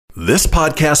This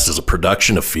podcast is a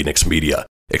production of Phoenix Media.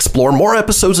 Explore more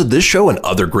episodes of this show and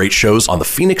other great shows on the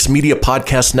Phoenix Media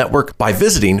Podcast Network by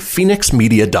visiting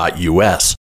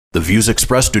phoenixmedia.us. The views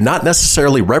expressed do not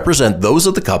necessarily represent those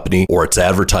of the company or its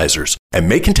advertisers and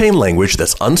may contain language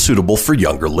that's unsuitable for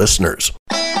younger listeners.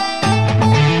 Laugh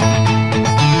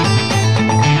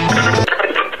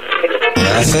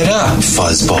it up,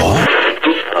 fuzzball.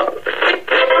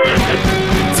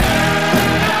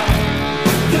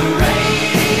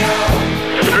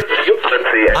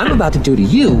 I'm about to do to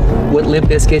you what Limp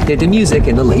Bizkit did to music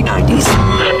in the late 90s.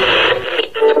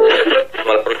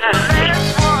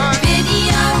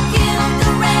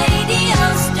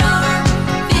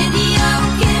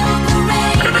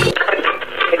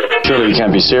 Surely you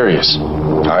can't be serious.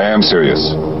 I am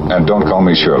serious. And don't call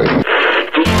me Shirley. Here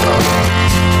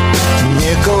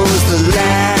goes the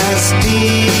last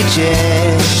DJ.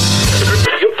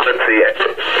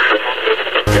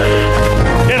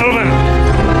 Gentlemen,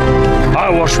 I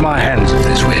wash my hands of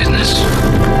this weirdness.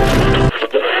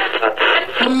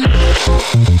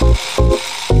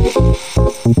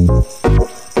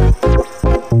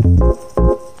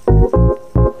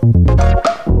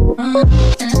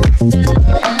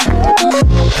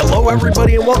 Hello,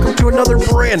 everybody, and welcome to another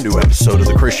brand new episode of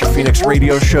the Christian Phoenix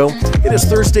Radio Show. It is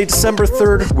Thursday, December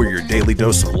 3rd. We're your daily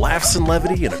dose of laughs and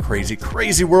levity in a crazy,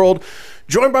 crazy world.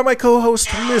 Joined by my co-host,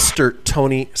 Mr.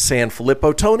 Tony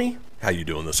Sanfilippo. Tony, how you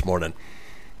doing this morning?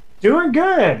 Doing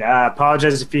good.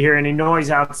 Apologize if you hear any noise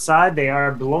outside. They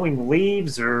are blowing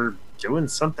leaves or doing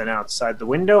something outside the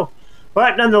window.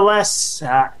 But nonetheless,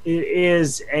 it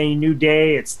is a new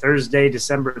day. It's Thursday,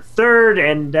 December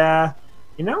 3rd, and,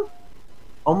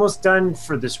 almost done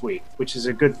for this week, which is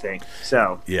a good thing.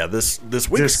 So yeah, this week's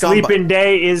the sleeping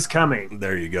day is coming.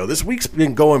 There you go. This week's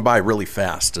been going by really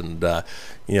fast, and I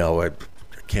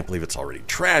can't believe it's already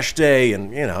trash day,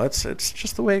 and it's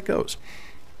just the way it goes.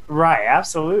 Right,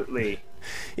 absolutely.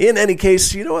 In any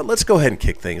case, you know what? Let's go ahead and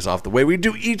kick things off the way we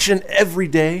do each and every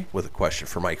day with a question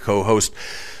for my co-host.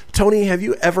 Tony, have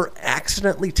you ever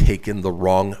accidentally taken the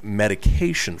wrong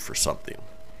medication for something?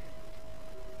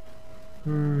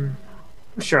 I'm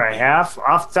sure I have.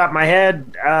 Off the top of my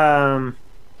head,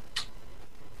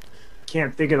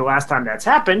 can't think of the last time that's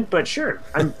happened, but sure.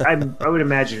 I would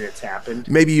imagine it's happened.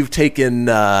 Maybe you've taken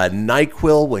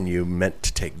NyQuil when you meant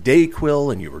to take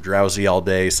DayQuil and you were drowsy all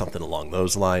day, something along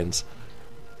those lines.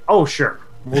 Oh, sure.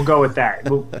 We'll go with that.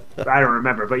 I don't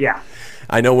remember, but yeah.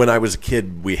 I know when I was a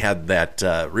kid, we had that,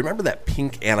 remember that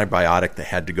pink antibiotic that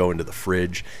had to go into the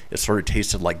fridge? It sort of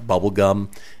tasted like bubble gum,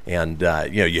 and,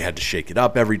 you had to shake it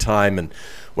up every time. And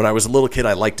when I was a little kid,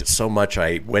 I liked it so much,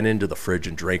 I went into the fridge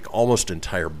and drank almost an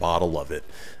entire bottle of it,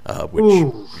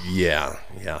 Ooh. Yeah.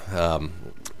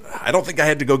 I don't think I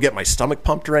had to go get my stomach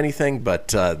pumped or anything, but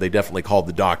they definitely called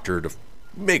the doctor to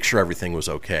make sure everything was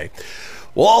okay.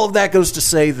 Well, all of that goes to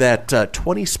say that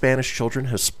 20 Spanish children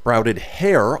have sprouted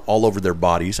hair all over their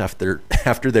bodies after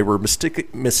they were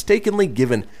mistakenly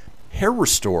given hair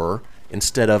restorer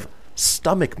instead of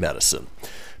stomach medicine.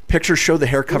 Pictures show the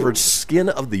hair-covered skin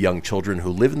of the young children who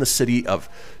live in the city of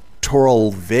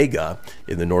Torrelavega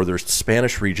in the northern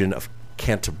Spanish region of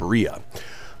Cantabria.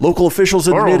 Local officials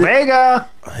admitted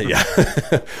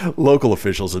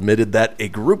that a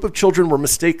group of children were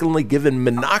mistakenly given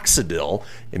minoxidil,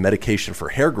 a medication for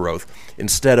hair growth,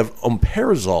 instead of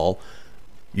omeprazole,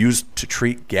 used to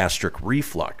treat gastric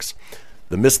reflux.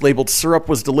 The mislabeled syrup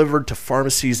was delivered to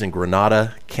pharmacies in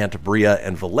Granada, Cantabria,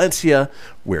 and Valencia,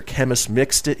 where chemists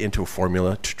mixed it into a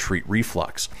formula to treat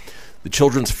reflux. The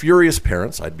children's furious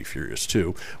parents, I'd be furious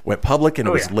too, went public, and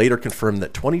it was later confirmed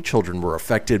that 20 children were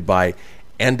affected by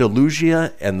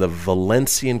Andalusia and the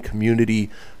Valencian community,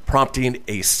 prompting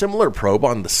a similar probe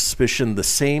on the suspicion the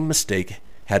same mistake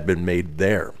had been made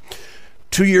there.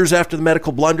 2 years after the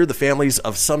medical blunder, the families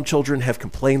of some children have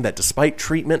complained that despite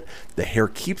treatment, the hair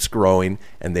keeps growing,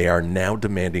 and they are now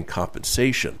demanding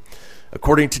compensation.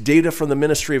 According to data from the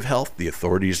Ministry of Health, the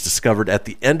authorities discovered at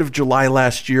the end of July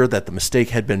last year that the mistake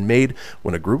had been made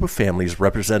when a group of families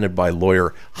represented by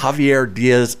lawyer Javier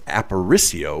Diaz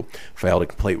Aparicio filed a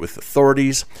complaint with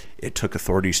authorities. It took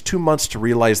authorities 2 months to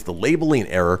realize the labeling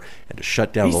error and to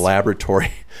shut down the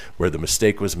laboratory where the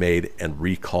mistake was made and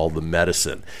recall the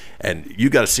medicine. And you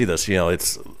got to see this,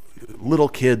 it's little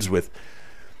kids with...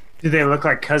 Do they look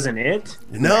like Cousin It?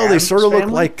 No, they sort of look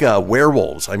like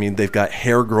werewolves. I mean, they've got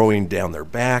hair growing down their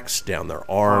backs, down their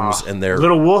arms, and they're...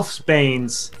 Little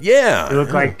wolfsbanes. Yeah. They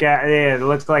look like, it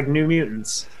looks like New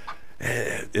Mutants.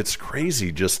 It's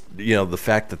crazy, just, the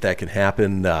fact that can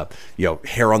happen,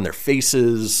 hair on their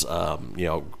faces,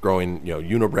 growing,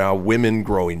 unibrow, women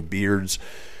growing beards.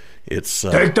 It's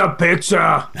take the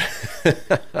picture.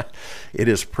 It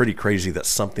is pretty crazy that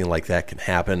something like that can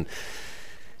happen.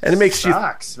 And it makes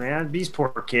Sucks, man. These poor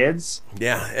kids.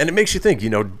 Yeah, and it makes you think,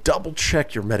 double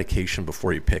check your medication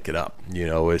before you pick it up,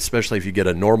 especially if you get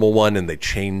a normal one and they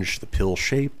change the pill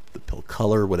shape, the pill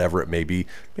color, whatever it may be.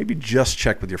 Maybe just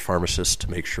check with your pharmacist to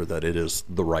make sure that it is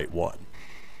the right one.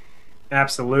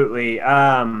 Absolutely.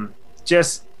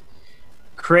 Just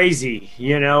crazy,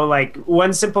 like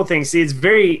one simple thing. See, it's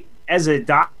very, as a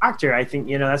doctor, I think,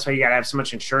 that's why you got to have so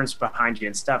much insurance behind you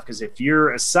and stuff. Because if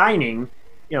you're assigning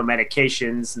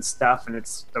medications and stuff, and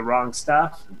it's the wrong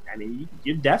stuff, I mean,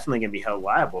 you're definitely going to be held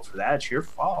liable for that. It's your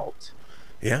fault.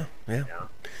 Yeah.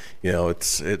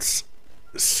 It's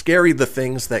scary, the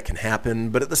things that can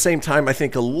happen, but at the same time, I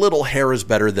think a little hair is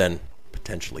better than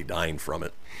potentially dying from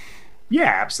it.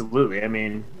 Yeah, absolutely. I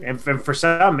mean, and for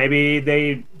some, maybe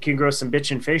they can grow some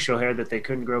bitchin' facial hair that they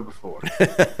couldn't grow before.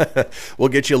 We'll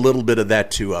get you a little bit of that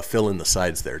to fill in the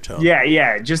sides there, Tom.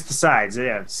 Yeah, just the sides.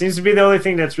 Yeah, seems to be the only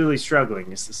thing that's really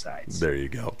struggling is the sides. There you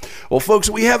go. Well, folks,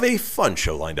 we have a fun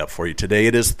show lined up for you today.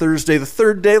 It is Thursday, the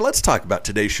third day. Let's talk about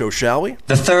today's show, shall we?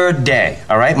 The third day,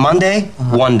 all right? Monday,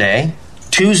 1 day.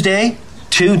 Tuesday,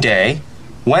 2 day.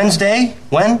 Wednesday,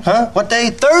 when? Huh? What day?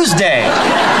 Thursday!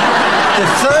 The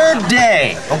third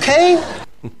day, okay?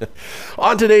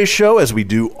 On today's show, as we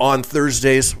do on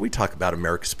Thursdays, we talk about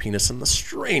America's penis and the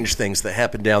strange things that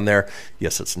happen down there.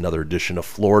 Yes, it's another edition of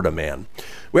Florida Man.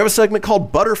 We have a segment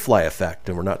called Butterfly Effect,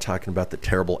 and we're not talking about the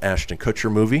terrible Ashton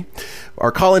Kutcher movie.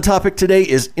 Our call-in topic today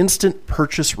is instant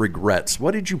purchase regrets.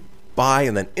 What did you buy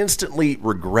and then instantly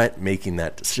regret making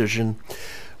that decision?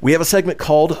 We have a segment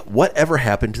called Whatever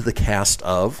Happened to the Cast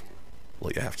of...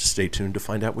 Well, you have to stay tuned to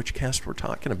find out which cast we're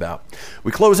talking about.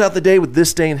 We close out the day with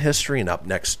This Day in History, and up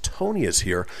next, Tony is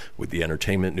here with the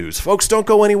entertainment news. Folks, don't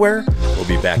go anywhere. We'll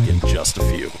be back in just a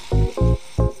few.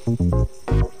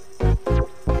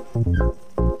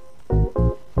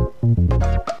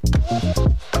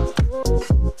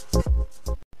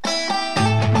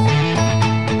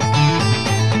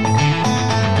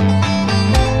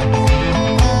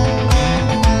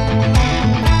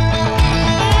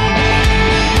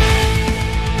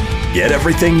 Get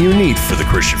everything you need for the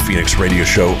Christian Phoenix Radio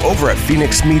Show over at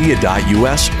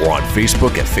phoenixmedia.us or on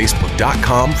Facebook at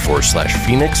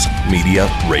facebook.com/Phoenix Media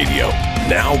Radio.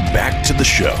 Now back to the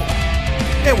show.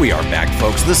 And we are back,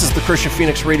 folks. This is the Christian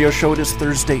Phoenix Radio Show. It is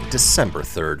Thursday, December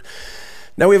 3rd.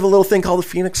 Now we have a little thing called the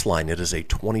Phoenix Line. It is a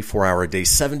 24-hour-a-day,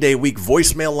 7-day-a-week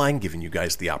voicemail line giving you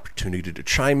guys the opportunity to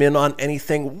chime in on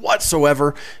anything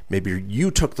whatsoever. Maybe you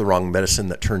took the wrong medicine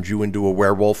that turned you into a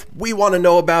werewolf. We want to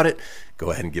know about it.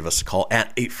 Go ahead and give us a call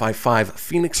at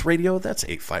 855-PHOENIX-RADIO. That's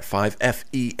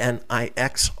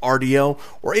 855-FENIX-RDO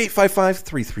or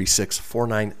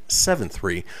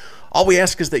 855-336-4973. All we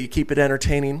ask is that you keep it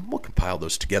entertaining. We'll compile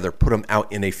those together, put them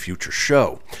out in a future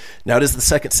show. Now, it is the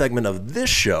second segment of this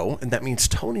show, and that means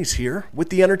Tony's here with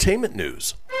the entertainment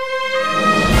news.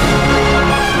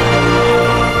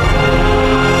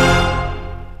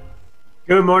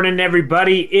 Good morning,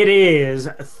 everybody. It is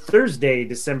Thursday,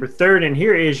 December 3rd, and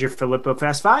here is your Filippo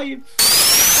Fast 5.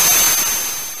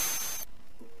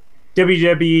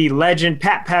 WWE legend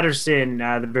Pat Patterson,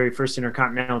 the very first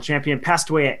Intercontinental Champion, passed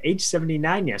away at age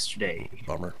 79 yesterday.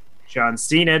 Bummer. John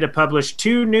Cena to publish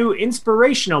 2 new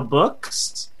inspirational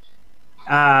books.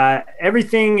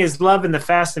 Everything is love in the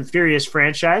Fast and Furious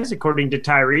franchise, according to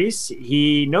Tyrese.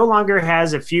 He no longer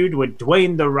has a feud with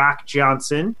Dwayne "The Rock"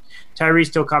 Johnson.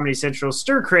 Tyrese told Comedy Central,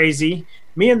 "Stir crazy.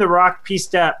 Me and The Rock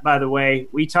pieced up, by the way.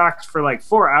 We talked for like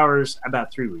 4 hours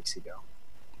about 3 weeks ago."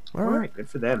 All right, good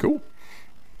for them. Cool.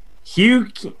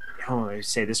 I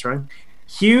say this wrong.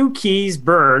 Hugh Keys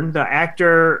Byrne, the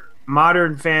actor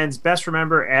modern fans best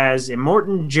remember as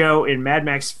Immortan Joe in Mad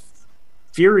Max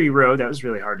Fury Road, that was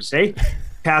really hard to say,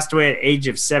 passed away at the age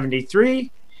of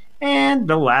 73. And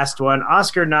the last one,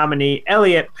 Oscar nominee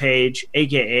Elliot Page,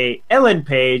 a.k.a. Ellen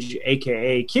Page,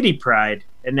 a.k.a. Kitty Pryde,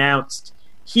 announced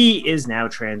he is now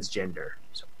transgender.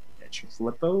 So that's your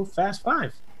Filippo Fast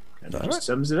 5. Kind of just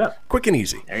sums it up. Quick and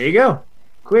easy. There you go.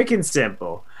 Quick and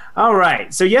simple. All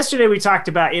right. So yesterday we talked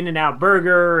about In-N-Out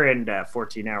Burger and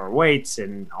 14-hour waits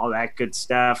and all that good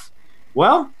stuff.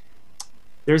 Well,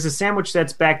 there's a sandwich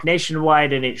that's back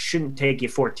nationwide, and it shouldn't take you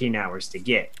 14 hours to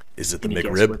get. Is it the Can you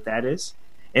McRib? guess what that is?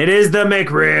 It is the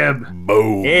McRib.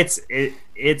 Boom. It's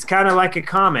kind of like a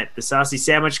comet. The saucy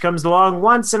sandwich comes along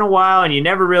once in a while, and you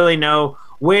never really know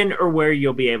when or where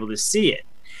you'll be able to see it.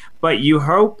 But you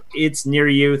hope it's near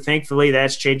you. Thankfully,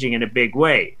 that's changing in a big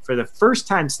way. For the first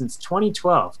time since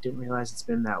 2012, didn't realize it's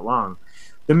been that long,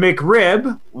 The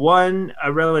McRib,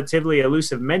 a relatively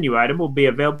elusive menu item, will be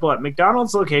available at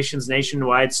McDonald's locations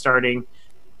nationwide starting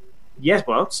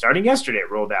yesterday.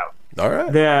 It rolled out. All right.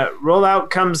 The rollout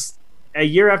comes a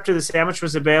year after the sandwich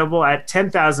was available at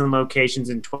 10,000 locations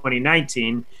in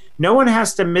 2019. No one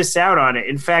has to miss out on it.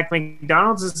 In fact,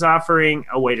 McDonald's is offering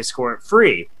a way to score it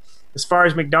free. As far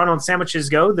as McDonald's sandwiches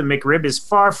go, the McRib is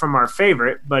far from our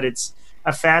favorite, but it's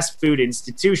a fast food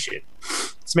institution.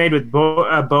 It's made with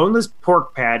a boneless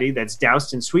pork patty that's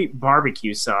doused in sweet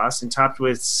barbecue sauce and topped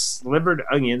with slivered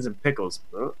onions and pickles.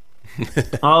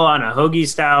 All on a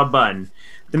hoagie-style bun.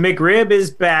 The McRib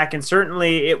is back, and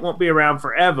certainly it won't be around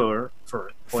forever.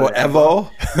 Forever?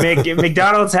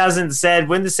 McDonald's hasn't said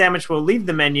when the sandwich will leave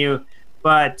the menu,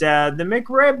 but the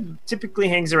McRib typically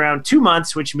hangs around 2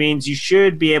 months, which means you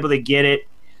should be able to get it,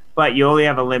 but you only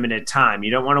have a limited time.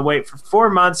 You don't want to wait for 4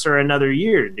 months or another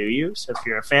year, do you? So if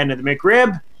you're a fan of the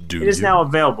McRib, it is now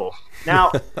available.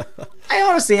 Now, I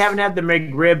honestly haven't had the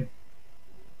McRib.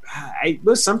 It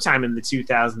was sometime in the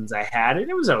 2000s I had it.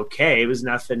 It was okay. It was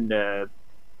nothing to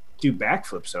do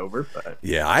backflips over. But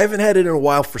yeah, I haven't had it in a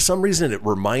while. For some reason, it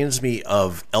reminds me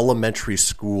of elementary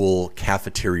school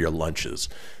cafeteria lunches.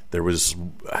 There was,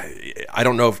 I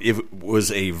don't know if it was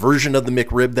a version of the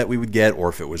McRib that we would get or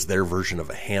if it was their version of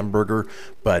a hamburger,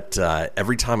 but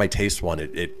every time I taste one,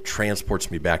 it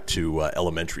transports me back to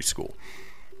elementary school.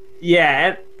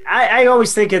 Yeah, I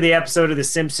always think of the episode of The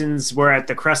Simpsons where at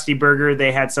the Krusty Burger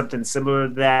they had something similar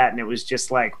to that, and it was just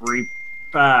like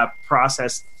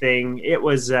processed thing. It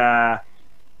was, so.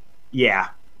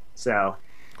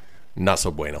 Not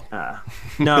so bueno.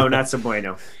 No, not so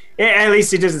bueno. At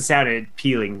least it doesn't sound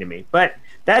appealing to me. But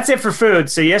that's it for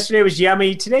food. So yesterday was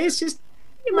yummy. Today it's just,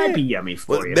 it might be yummy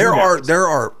for you. There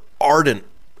are ardent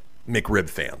McRib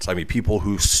fans. I mean, people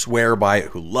who swear by it,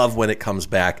 who love when it comes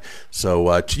back.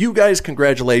 So to you guys,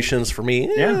 congratulations. For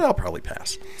me, I'll probably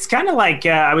pass. It's kind of like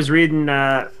I was reading,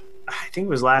 I think it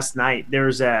was last night,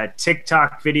 there's a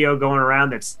TikTok video going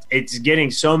around it's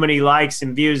getting so many likes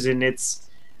and views, and it's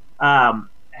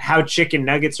how chicken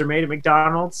nuggets are made at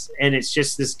McDonald's. And it's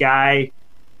just this guy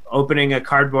opening a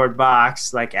cardboard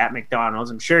box like at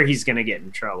McDonald's. I'm sure he's going to get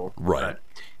in trouble. Right. But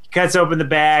cuts open the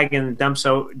bag and dumps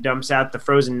out the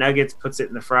frozen nuggets, puts it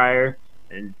in the fryer,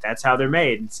 and that's how they're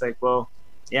made. It's like, well,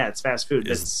 yeah, it's fast food.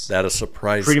 Is that a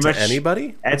surprise to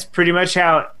anybody? That's pretty much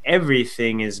how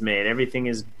everything is made. Everything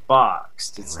is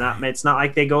boxed. It's not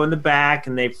like they go in the back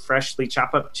and they freshly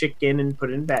chop up chicken and put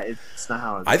it in bag. It's not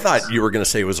how it I thought you were going to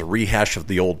say it was a rehash of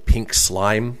the old pink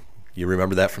slime. You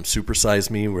remember that from Super Size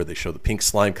Me, where they show the pink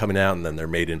slime coming out and then they're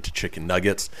made into chicken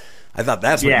nuggets? I thought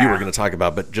that's what you were going to talk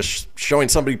about, but just showing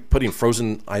somebody putting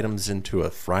frozen items into a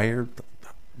fryer.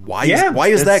 Why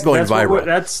is that going viral?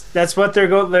 That's what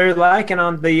they're liking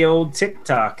on the old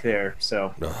TikTok there.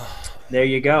 So there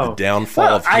you go. The downfall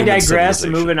of human I digress.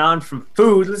 civilization. Moving on from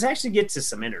food, let's actually get to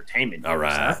some entertainment. All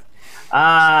right.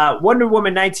 Wonder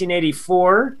Woman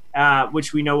 1984,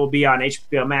 which we know will be on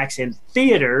HBO Max in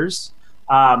theaters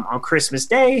on Christmas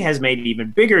Day, has made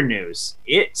even bigger news.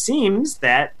 It seems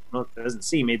that, well, it doesn't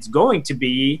seem, it's going to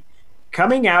be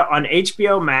coming out on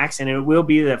HBO Max, and it will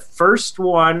be the first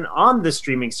one on the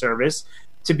streaming service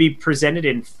to be presented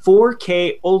in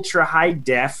 4K ultra high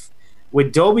def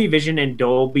with Dolby Vision and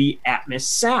Dolby Atmos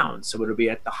sound. So it'll be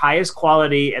at the highest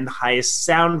quality and the highest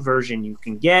sound version you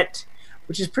can get,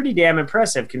 which is pretty damn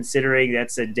impressive considering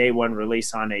that's a day one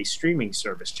release on a streaming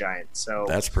service giant. So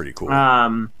that's pretty cool.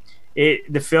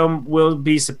 The film will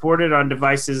be supported on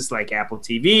devices like Apple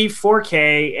TV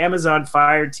 4K, Amazon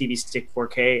Fire TV Stick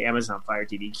 4K, Amazon Fire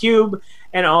TV Cube,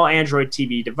 and all Android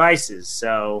TV devices.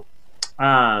 So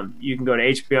you can go to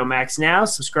HBO Max now,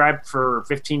 subscribe for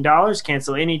 $15,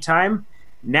 cancel anytime.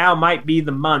 Now might be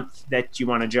the month that you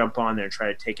want to jump on there and try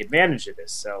to take advantage of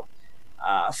this. So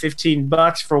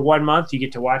 $15 for 1 month, you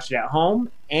get to watch it at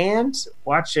home and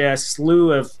watch a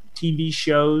slew of TV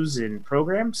shows and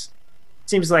programs.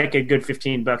 Seems like a good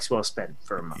 $15 well spent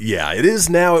for a month. Yeah, it is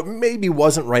now. It maybe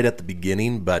wasn't right at the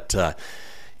beginning, but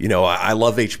I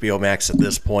love HBO Max at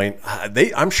this point.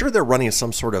 I'm sure they're running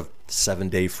some sort of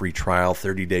 7-day free trial,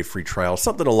 30-day free trial,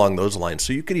 something along those lines.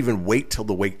 So you could even wait till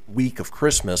the week of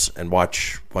Christmas and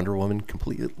watch Wonder Woman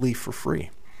completely for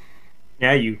free.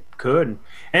 Yeah, you could,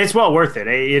 and it's well worth it.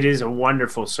 It is a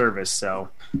wonderful service. So.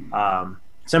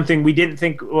 Something we didn't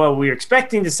think, we were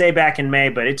expecting to say back in May,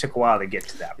 but it took a while to get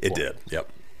to that point. It did, yep.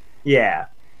 Yeah.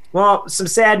 Well, some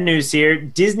sad news here.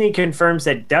 Disney confirms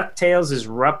that DuckTales is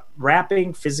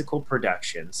wrapping physical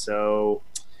production. So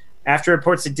after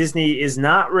reports that Disney is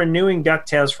not renewing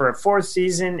DuckTales for a 4th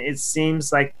season, it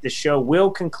seems like the show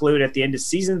will conclude at the end of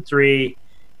Season 3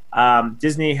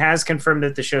 Disney has confirmed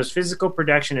that the show's physical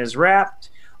production is wrapped.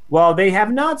 While they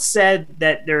have not said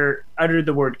that they're uttered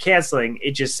the word canceling,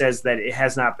 it just says that it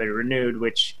has not been renewed,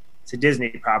 which it's a Disney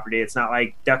property. It's not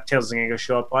like DuckTales is going to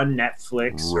show up on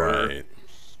Netflix or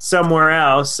somewhere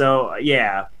else. So,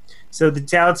 yeah. So the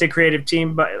talented creative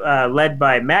team led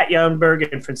by Matt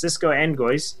Youngberg and Francisco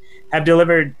Angois have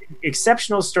delivered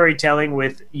exceptional storytelling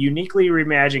with uniquely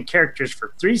reimagined characters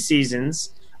for 3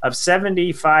 seasons of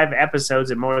 75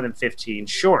 episodes and more than 15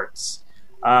 shorts.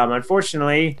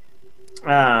 Unfortunately,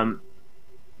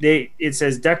 it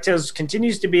says DuckTales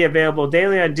continues to be available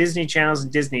daily on Disney channels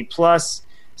and Disney Plus.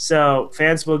 So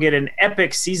fans will get an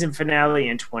epic season finale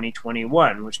in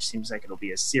 2021, which seems like it'll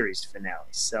be a series finale.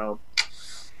 So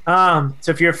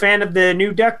if you're a fan of the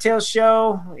new DuckTales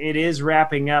show, it is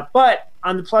wrapping up. But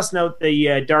on the plus note, the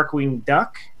Darkwing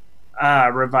Duck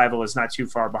revival is not too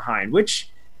far behind, which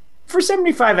for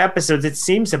 75 episodes, it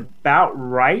seems about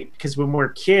right. Because when we're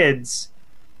kids,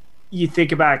 you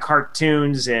think about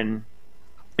cartoons and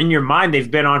in your mind, they've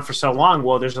been on for so long.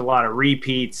 Well, there's a lot of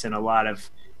repeats and a lot of,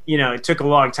 it took a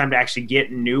long time to actually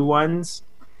get new ones.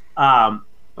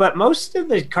 But most of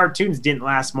the cartoons didn't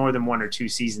last more than 1 or 2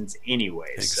 seasons anyway.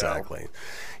 Exactly.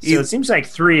 So it seems like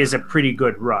 3 is a pretty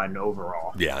good run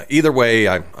overall. Yeah. Either way,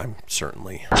 I'm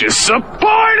certainly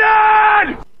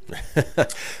disappointed.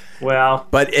 Well,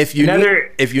 but if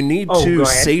you need to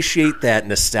satiate that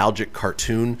nostalgic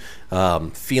cartoon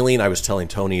feeling, I was telling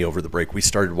Tony over the break, we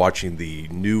started watching the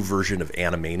new version of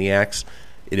Animaniacs.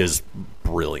 It is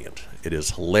brilliant. It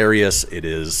is hilarious. It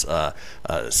is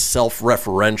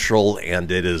self-referential,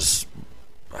 and it is.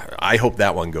 I hope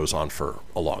that one goes on for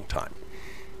a long time.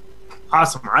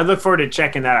 Awesome. I look forward to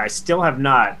checking that out. I still have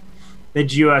not.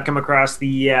 Did you come across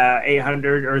the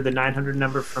 800 or the 900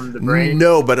 number from the brain?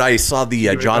 No, but I saw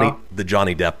the Johnny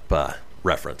Depp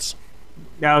reference.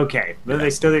 Okay, but they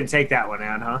still didn't take that one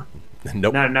out, huh?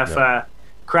 Nope. Not enough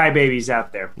crybabies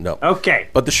out there. No. Okay.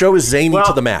 But the show is zany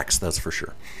to the max, that's for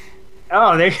sure.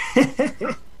 Oh, there.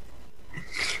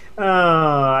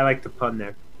 I like the pun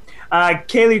there.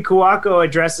 Kaylee Cuoco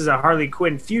addresses a Harley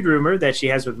Quinn feud rumor that she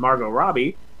has with Margot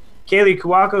Robbie. Kaylee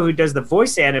Cuoco, who does the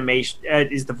voice animation,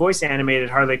 is the voice animated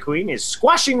Harley Quinn, is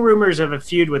squashing rumors of a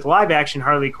feud with live-action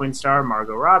Harley Quinn star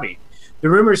Margot Robbie. The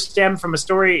rumors stem from a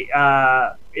story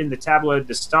in the tabloid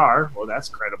The Star. Well, that's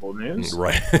credible news.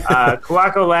 Right.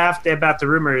 Cuoco laughed about the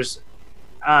rumors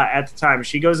at the time.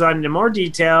 She goes on into more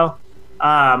detail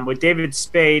with David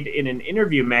Spade in an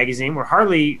interview magazine where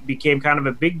Harley became kind of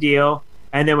a big deal.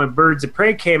 And then when Birds of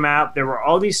Prey came out, there were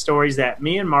all these stories that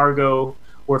me and Margot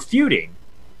were feuding.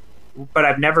 But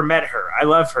I've never met her. I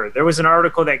love her. There was an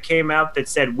article that came out that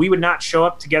said we would not show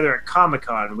up together at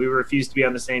Comic-Con. We refused to be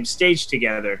on the same stage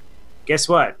together. Guess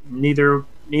what? Neither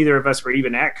of us were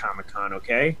even at Comic-Con,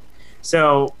 okay?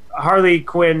 So Harley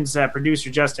Quinn's producer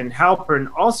Justin Halpern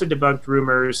also debunked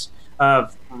rumors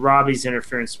of Robbie's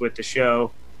interference with the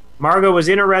show. Margot was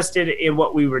interested in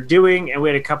what we were doing, and we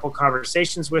had a couple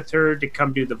conversations with her to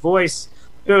come do the voice.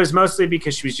 It was mostly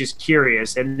because she was just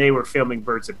curious, and they were filming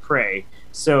Birds of Prey.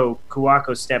 So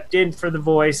Cuoco stepped in for the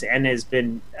voice and has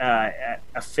been a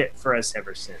fit for us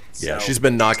ever since. Yeah, so, she's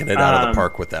been knocking it out of the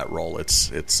park with that role.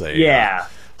 It's a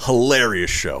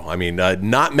hilarious show. I mean,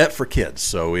 not meant for kids.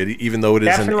 So even though it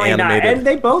is an animated, not. And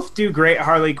they both do great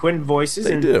Harley Quinn voices.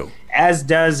 They do, as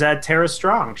does Tara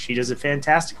Strong. She does a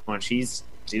fantastic one. She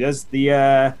does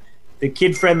the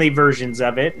kid friendly versions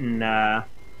of it, and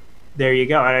there you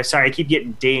go. And sorry, I keep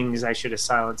getting dings. I should have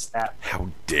silenced that. How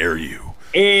dare you?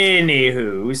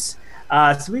 Anywho's,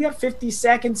 so we got 50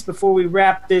 seconds before we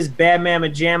wrap this Bad Mama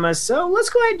Jamma. So let's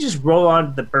go ahead and just roll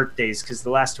on to the birthdays because the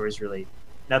last story is really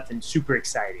nothing super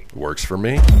exciting. Works for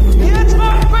me. It's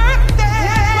my birthday!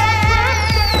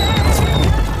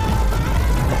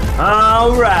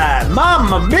 All right,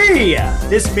 Mamma Mia!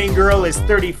 This mean girl is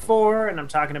 34, and I'm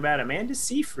talking about Amanda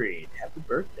Seyfried. Happy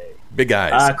birthday. Big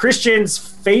eyes. Christian's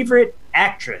favorite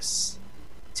actress,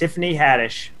 Tiffany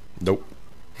Haddish. Nope.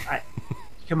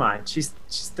 Come on, she's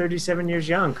 37 years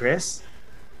young, Chris.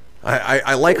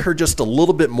 I like her just a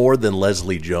little bit more than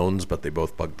Leslie Jones, but they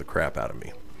both bugged the crap out of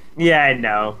me. Yeah, I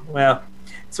know. Well,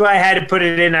 that's why I had to put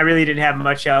it in. I really didn't have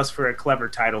much else for a clever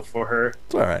title for her.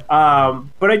 It's all right.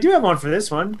 But I do have one for this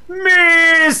one.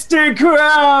 Mr.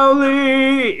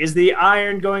 Crowley! Is the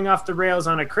iron going off the rails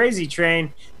on a crazy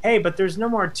train? Hey, but there's no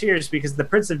more tears because the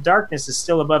Prince of Darkness is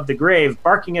still above the grave,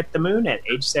 barking at the moon at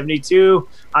age 72.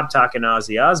 I'm talking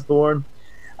Ozzy Osbourne.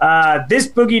 This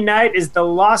Boogie Night is the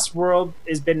Lost World,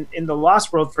 has been in the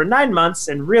Lost World for 9 months,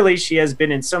 and really she has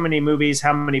been in so many movies.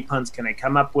 How many puns can I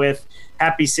come up with?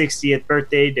 Happy 60th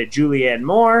birthday to Julianne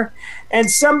Moore. And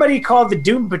somebody called the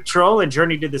Doom Patrol and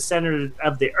Journey to the Center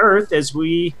of the Earth, as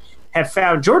we have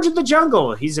found George of the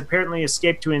Jungle. He's apparently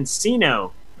escaped to Encino,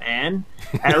 man.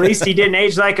 At least he didn't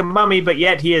age like a mummy, but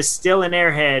yet he is still an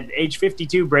airhead. Age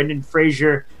 52, Brendan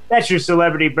Fraser. That's your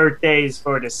celebrity birthdays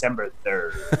for December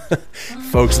 3rd.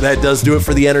 Folks, that does do it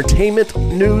for the entertainment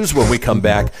news. When we come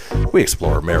back, we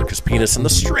explore America's penis and the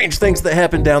strange things that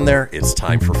happen down there. It's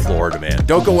time for Florida Man.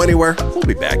 Don't go anywhere. We'll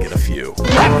be back in a few.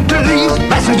 After these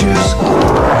messages,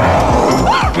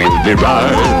 we'll be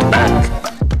right back.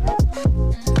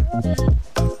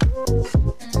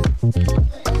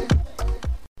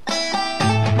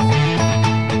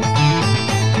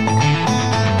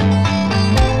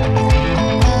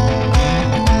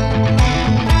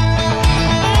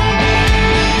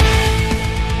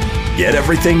 Get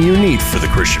everything you need for the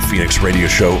Christian Phoenix Radio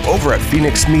Show over at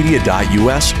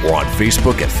phoenixmedia.us or on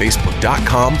Facebook at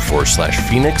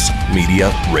facebook.com/Phoenix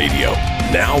Media Radio.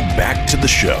 Now back to the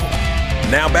show.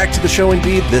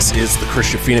 Indeed. This is the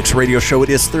Christian Phoenix Radio Show.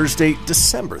 It is Thursday,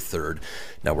 December 3rd.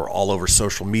 Now we're all over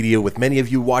social media with many of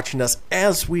you watching us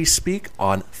as we speak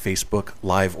on Facebook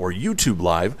Live or YouTube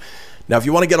Live. Now, if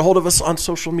you want to get a hold of us on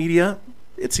social media,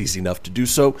 it's easy enough to do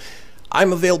so.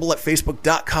 I'm available at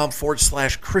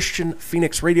facebook.com/Christian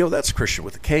Phoenix Radio. That's Christian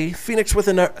with a K, Phoenix with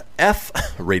an F,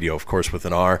 Radio, of course, with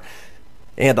an R,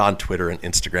 and on Twitter and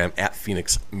Instagram at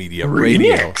Phoenix Media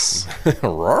Radio. Tony's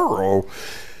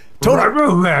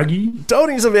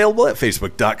available at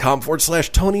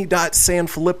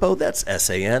facebook.com/Tony.Sanfilippo. That's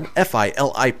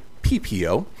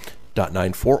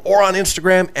SANFILIPPO.94, or on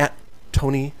Instagram at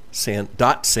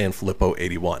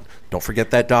Tony.Sanfilippo81. Don't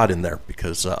forget that dot in there,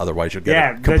 because otherwise you'll get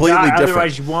it completely different.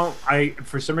 Otherwise you won't.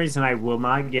 For some reason, I will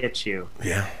not get you.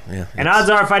 Yeah. And odds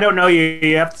are, if I don't know you,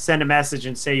 you have to send a message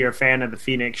and say you're a fan of the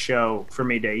Phoenix Show for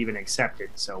me to even accept it.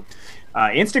 So,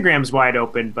 Instagram's wide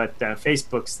open, but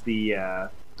Facebook's the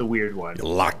weird one.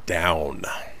 Lock it down.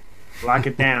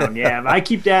 Yeah, I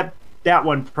keep that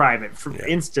one private.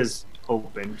 Insta's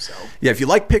open. So yeah, if you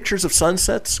like pictures of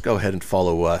sunsets, go ahead and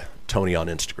follow Tony on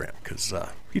Instagram, because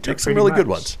he takes some really good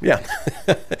ones. Yeah.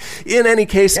 In any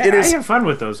case, I have fun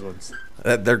with those ones.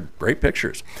 They're great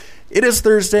pictures. It is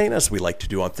Thursday, and as we like to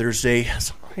do on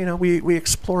Thursdays, we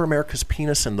explore America's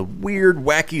penis and the weird,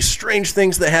 wacky, strange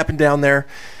things that happen down there.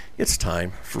 It's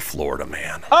time for Florida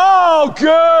Man. Oh,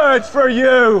 good for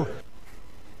you.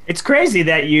 It's crazy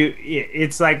that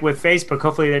it's like with Facebook,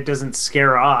 hopefully that doesn't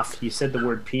scare off. You said the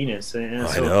word penis, and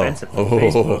it's so offensive on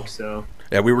Facebook. So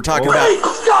yeah, we were talking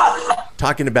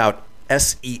about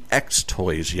SEX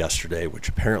toys yesterday, which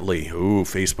apparently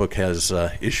Facebook has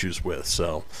issues with.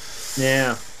 So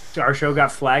yeah, our show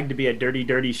got flagged to be a dirty,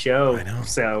 dirty show. I know.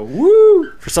 So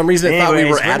woo! For some reason, I thought we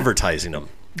were advertising them.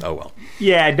 Oh well.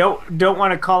 Yeah, don't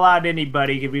want to call out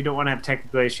anybody. We don't want to have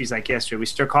technical issues like yesterday. We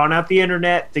start calling out the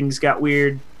internet. Things got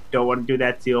weird. Don't want to do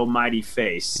that to the almighty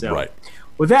face. So, right.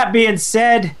 With that being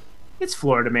said, it's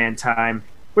Florida Man time.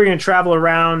 We're going to travel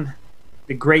around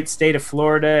the great state of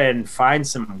Florida and find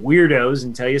some weirdos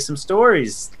and tell you some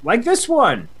stories like this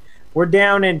one. We're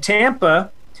down in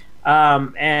Tampa,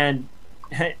 and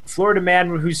Florida man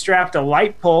who strapped a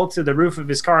light pole to the roof of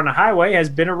his car on a highway has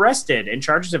been arrested in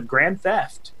charges of grand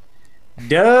theft.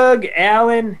 Doug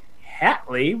Allen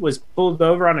Hatley was pulled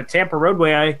over on a Tampa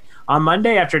roadway on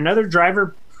Monday after another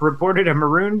driver reported a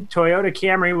maroon Toyota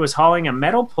Camry was hauling a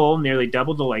metal pole nearly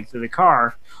double the length of the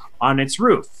car on its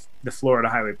roof, the Florida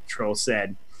Highway Patrol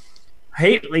said.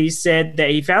 Hatley said that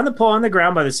he found the pole on the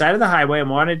ground by the side of the highway and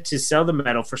wanted to sell the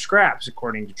metal for scraps,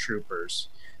 according to troopers.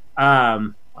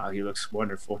 Wow, he looks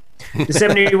wonderful. The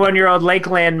 71-year-old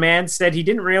Lakeland man said he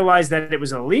didn't realize that it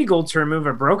was illegal to remove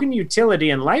a broken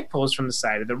utility and light poles from the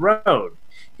side of the road.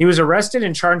 He was arrested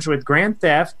and charged with grand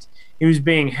theft. He was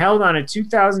being held on a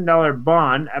 $2,000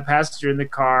 bond. A passenger in the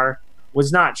car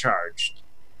was not charged.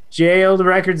 Jail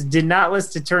records did not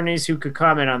list attorneys who could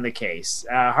comment on the case.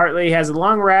 Hartley has a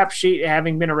long rap sheet,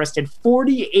 having been arrested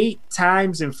 48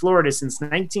 times in Florida since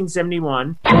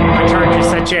 1971 on charges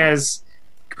such as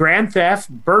grand theft,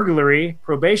 burglary,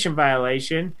 probation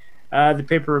violation, the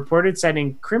paper reported,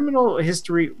 citing criminal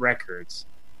history records.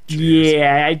 Jeez.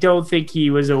 Yeah, I don't think he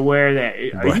was aware that.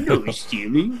 You know he's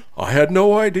stealing. I had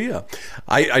no idea.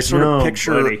 I sort of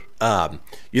picture,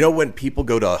 when people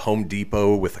go to Home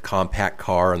Depot with a compact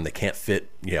car and they can't fit,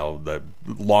 the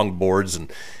long boards,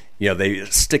 and they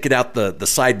stick it out the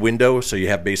side window, so you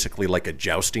have basically like a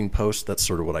jousting post. That's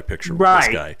sort of what I picture with this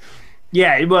guy.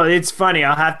 Yeah, well, it's funny.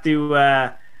 I'll have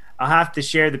to I'll have to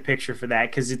share the picture for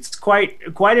that because it's quite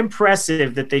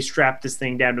impressive that they strapped this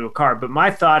thing down to a car. But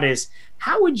my thought is,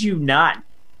 how would you not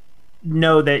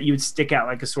know that you would stick out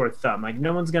like a sore thumb? Like,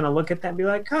 no one's going to look at that and be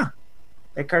like, huh,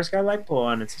 that car's got a light pole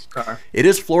on its car. It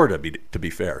is Florida, to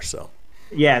be fair, so.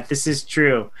 Yeah, this is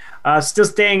true. Still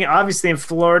staying, obviously, in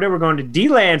Florida. We're going to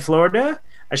D-Land, Florida.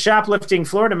 A shoplifting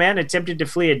Florida man attempted to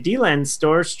flee a D-Land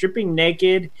store, stripping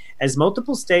naked as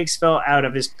multiple steaks fell out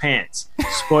of his pants.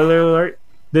 Spoiler alert,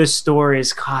 the store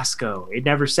is Costco. It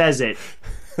never says it,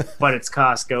 but it's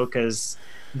Costco because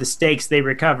the steaks they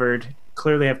recovered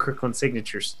clearly have Kirkland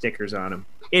signature stickers on them.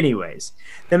 Anyways,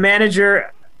 the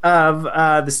manager of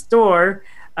the store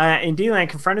in D-Land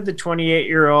confronted the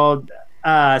 28-year-old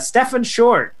Stephen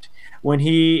Short when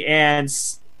he and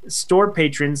store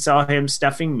patrons saw him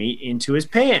stuffing meat into his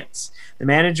pants. The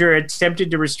manager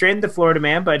attempted to restrain the Florida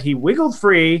man, but he wiggled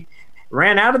free,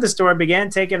 ran out of the store, and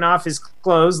began taking off his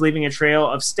clothes, leaving a trail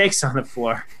of steaks on the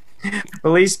floor.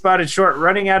 Police spotted Short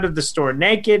running out of the store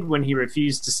naked. When he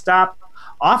refused to stop,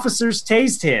 officers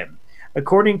tased him.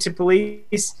 According to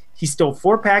police, he stole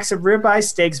 4 packs of ribeye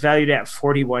steaks valued at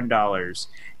 $41.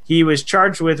 He was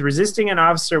charged with resisting an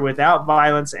officer without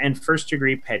violence and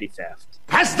first-degree petty theft.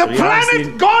 Has the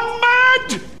planet gone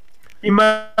mad? He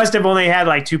must have only had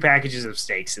like 2 packages of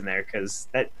steaks in there because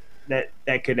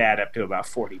that could add up to about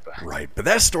 $40. Right, but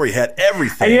that story had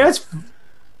everything.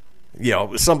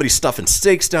 Somebody stuffing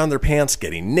steaks down their pants,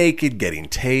 getting naked, getting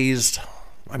tased.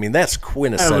 I mean, that's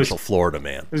quintessential Florida,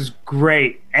 man. It was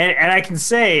great. And I can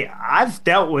say I've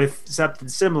dealt with something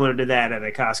similar to that at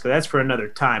a Costco. That's for another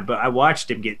time, but I watched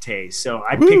him get tased. So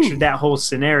I pictured that whole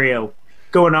scenario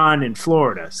going on in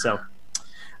Florida. So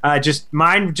just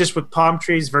with palm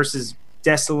trees versus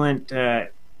desolate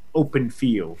open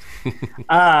field.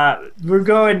 We're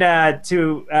going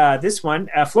to this one.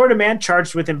 A Florida man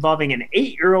charged with involving an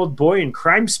 8-year-old boy in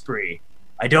crime spree.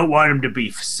 I don't want him to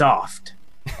be soft.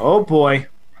 Oh, boy.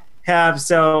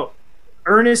 So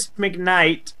Ernest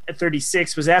McKnight, at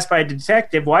 36, was asked by a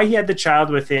detective why he had the child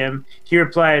with him. He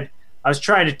replied, I was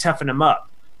trying to toughen him up.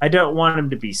 I don't want him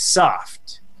to be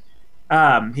soft.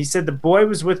 He said the boy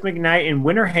was with McKnight in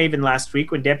Winter Haven last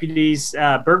week when deputies say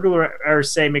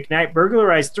McKnight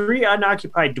burglarized 3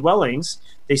 unoccupied dwellings.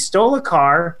 They stole a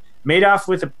car, made off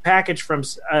with a package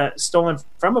stolen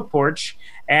from a porch,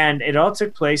 and it all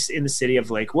took place in the city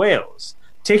of Lake Wales.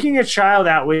 Taking a child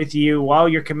out with you while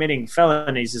you're committing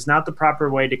felonies is not the proper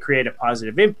way to create a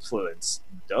positive influence.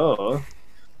 Duh.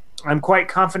 I'm quite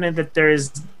confident that there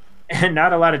is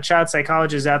not a lot of child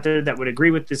psychologists out there that would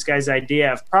agree with this guy's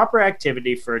idea of proper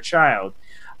activity for a child.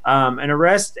 An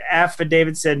arrest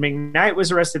affidavit said McKnight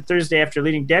was arrested Thursday after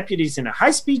leading deputies in a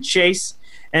high-speed chase,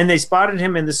 and they spotted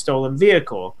him in the stolen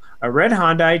vehicle, a red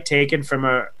Hyundai taken from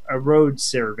a road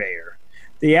surveyor.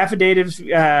 The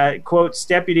affidavit quotes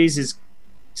deputies as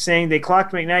saying they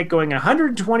clocked McKnight going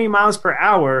 120 miles per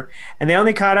hour, and they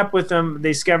only caught up with him.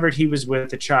 They discovered he was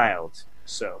with a child.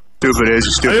 So stupid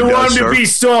is stupid. I don't want him to be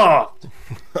soft.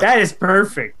 That is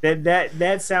perfect. That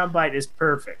soundbite is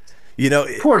perfect.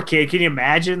 Poor kid. Can you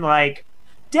imagine? Like,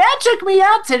 Dad took me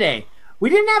out today. We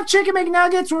didn't have chicken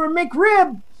McNuggets or a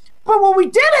McRib, but what we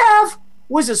did have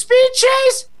was a speed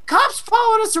chase. Cops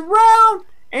followed us around,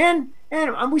 and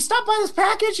we stopped by this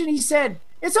package, and he said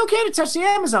it's okay to touch the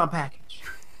Amazon package.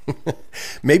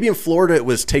 Maybe in Florida it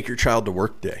was take your child to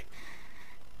work day.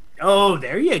 Oh,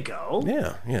 there you go.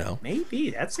 Yeah,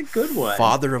 maybe that's a good one.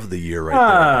 Father of the year,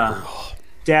 right there.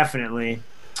 Definitely.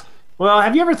 Well,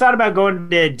 have you ever thought about going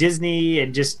to Disney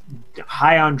and just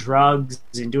high on drugs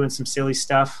and doing some silly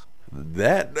stuff?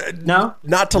 No,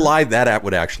 not to lie, that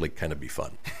would actually kind of be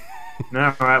fun.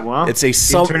 All right, well, it's a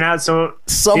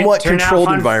somewhat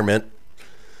controlled environment.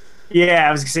 Yeah,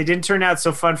 I was going to say, didn't turn out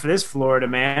so fun for this Florida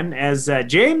man, as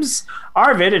James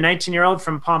Arvid, a 19-year-old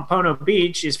from Pompano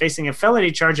Beach, is facing a felony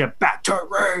charge of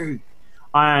battery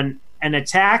on an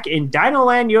attack in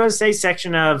Dinoland USA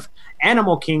section of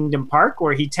Animal Kingdom Park,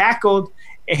 where he tackled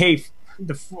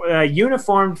the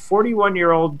uniformed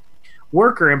 41-year-old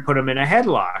worker and put him in a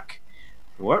headlock.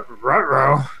 What?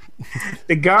 Ruh-roh.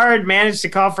 The guard managed to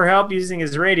call for help using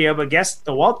his radio, but guests at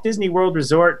the Walt Disney World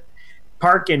Resort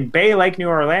Park in Bay Lake, New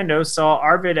Orlando, saw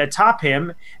Arvid atop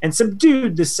him and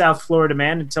subdued the South Florida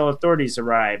man until authorities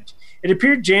arrived. It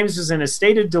appeared James was in a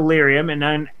state of delirium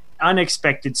and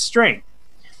unexpected strength.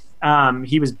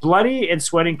 He was bloody and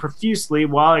sweating profusely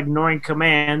while ignoring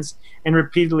commands and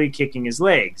repeatedly kicking his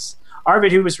legs.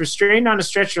 Arvid, who was restrained on a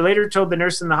stretcher, later told the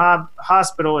nurse in the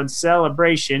hospital in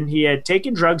celebration he had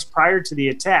taken drugs prior to the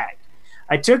attack.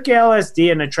 I took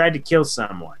LSD and I tried to kill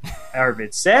someone,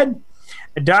 Arvid said.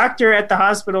 A doctor at the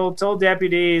hospital told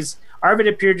deputies Arvid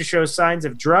appeared to show signs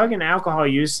of drug and alcohol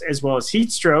use as well as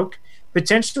heat stroke,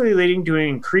 potentially leading to an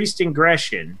increased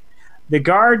aggression. The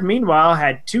guard, meanwhile,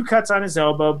 had 2 cuts on his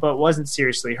elbow but wasn't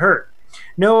seriously hurt.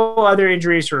 No other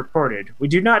injuries were reported. We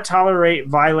do not tolerate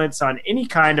violence on any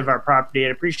kind of our property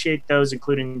and appreciate those,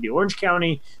 including the Orange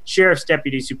County Sheriff's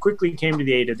deputies who quickly came to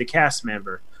the aid of the cast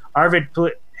member. Arvid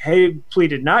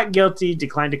pleaded not guilty,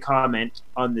 declined to comment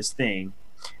on this thing.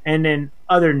 And in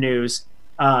other news,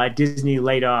 Disney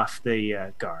laid off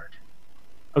the guard.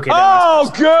 Okay.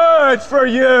 Oh, good for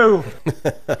you.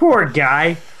 Poor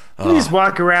guy. You just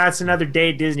walk around, it's another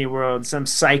day at Disney World, and some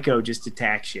psycho just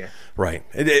attacks you. Right.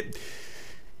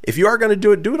 If you are going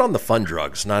to do it on the fun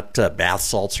drugs, not bath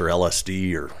salts or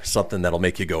LSD or something that'll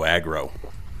make you go aggro.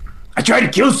 I tried to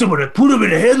kill someone. I put him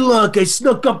in a headlock. I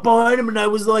snuck up behind him, and I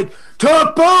was like,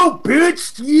 "Top out,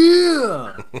 bitch!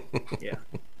 Yeah." Yeah.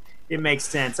 It makes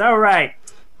sense. All right.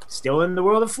 Still in the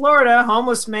world of Florida,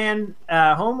 homeless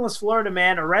Florida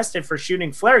man arrested for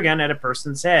shooting flare gun at a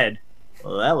person's head.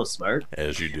 Well, that was smart.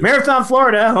 As you do. Marathon,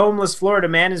 Florida. Homeless Florida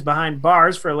man is behind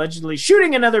bars for allegedly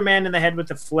shooting another man in the head with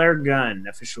a flare gun,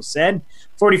 officials said.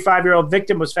 45-year-old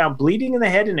victim was found bleeding in the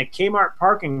head in a Kmart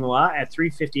parking lot at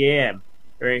 3:50 a.m.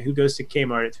 All right, who goes to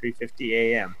Kmart at 3:50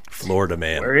 a.m.? Florida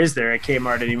man. Where is there a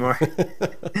Kmart anymore?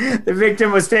 The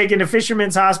victim was taken to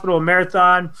Fisherman's Hospital in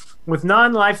Marathon with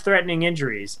non-life-threatening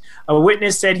injuries. A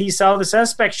witness said he saw the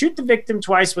suspect shoot the victim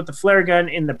twice with a flare gun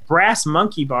in the Brass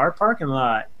Monkey Bar parking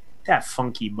lot. That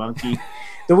funky monkey.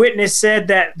 The witness said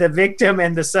that the victim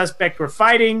and the suspect were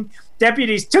fighting.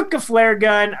 Deputies took a flare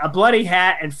gun, a bloody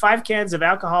hat, and 5 cans of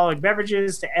alcoholic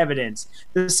beverages to evidence.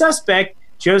 The suspect,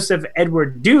 Joseph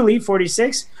Edward Dooley,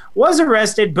 46, was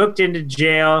arrested, booked into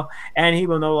jail, and he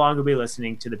will no longer be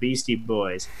listening to the Beastie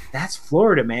Boys. That's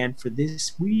Florida Man for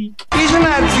this week. Isn't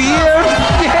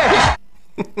that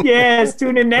weird? Yes,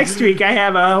 tune in next week. I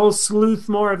have a whole sleuth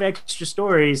more of extra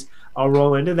stories. I'll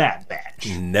roll into that batch.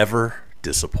 Never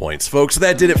disappoints. Folks,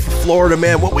 that did it for Florida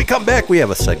Man. When we come back, we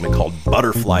have a segment called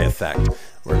Butterfly Effect.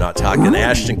 We're not talking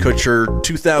Ashton Kutcher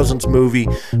 2000s movie.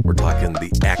 We're talking the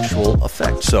actual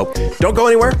effect. So don't go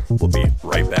anywhere. We'll be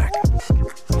right back.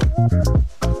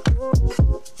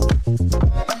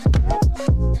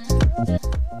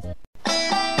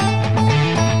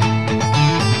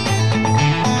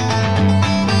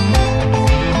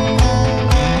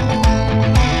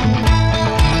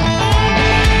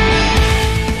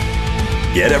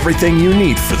 Get everything you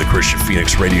need for the Christian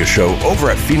Phoenix Radio Show over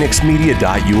at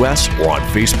phoenixmedia.us or on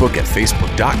Facebook at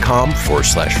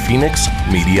facebook.com/Phoenix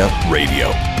Media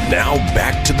Radio. Now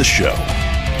back to the show.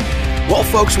 Well,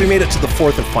 folks, we made it to the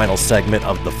 4th and final segment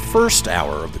of the first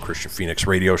hour of the Christian Phoenix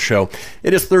Radio Show.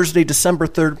 It is Thursday, December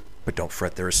 3rd. But don't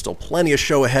fret, there is still plenty of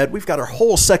show ahead. We've got our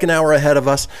whole second hour ahead of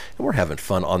us, and we're having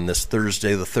fun on this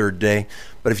Thursday, the 3rd day.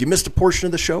 But if you missed a portion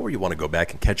of the show or you want to go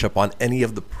back and catch up on any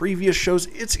of the previous shows,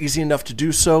 it's easy enough to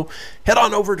do so. Head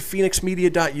on over to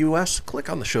phoenixmedia.us, click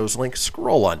on the show's link,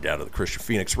 scroll on down to the Christian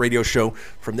Phoenix Radio Show.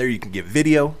 From there, you can get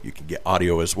video, you can get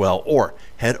audio as well, or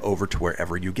head over to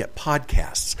wherever you get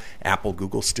podcasts. Apple,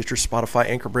 Google, Stitcher, Spotify,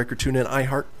 Anchor Breaker, TuneIn,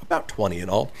 iHeart, about 20 in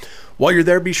all. While you're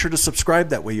there, be sure to subscribe.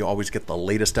 That way you always get the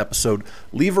latest episode.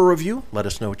 Leave a review. Let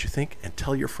us know what you think. And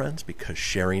tell your friends, because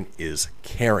sharing is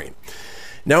caring.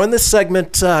 Now, in this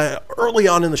segment, early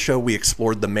on in the show, we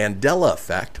explored the Mandela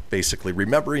effect, basically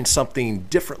remembering something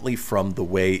differently from the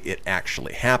way it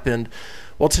actually happened.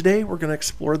 Well, today we're going to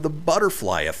explore the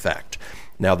butterfly effect.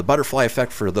 Now, the butterfly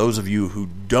effect, for those of you who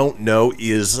don't know,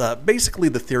 is basically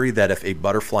the theory that if a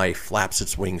butterfly flaps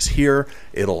its wings here,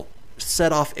 it'll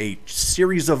set off a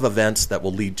series of events that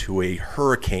will lead to a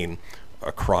hurricane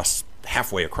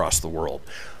halfway across the world.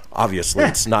 Obviously,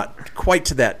 it's not quite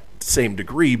to that same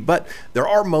degree, but there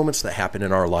are moments that happen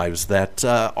in our lives that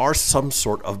are some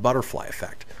sort of butterfly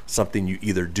effect. Something you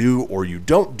either do or you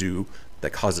don't do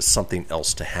that causes something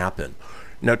else to happen.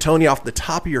 Now, Tony, off the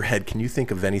top of your head, can you think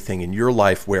of anything in your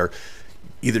life where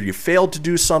either you failed to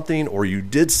do something or you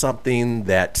did something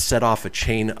that set off a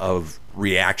chain of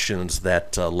reactions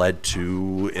that led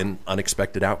to an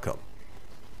unexpected outcome?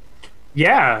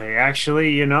 Yeah,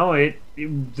 actually, I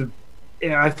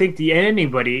think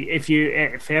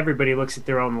if everybody looks at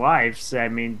their own lives, I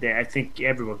mean, I think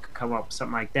everyone could come up with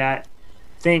something like that.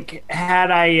 Had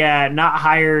I not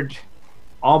hired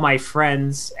all my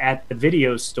friends at the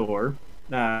video store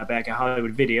back at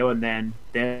Hollywood Video, and then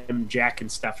them jacking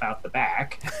stuff out the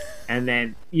back, and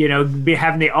then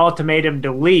having the ultimatum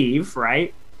to leave,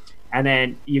 right? And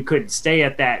then you couldn't stay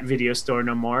at that video store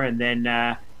no more, and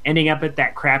then ending up at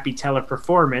that crappy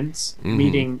teleperformance,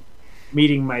 meeting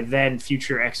my then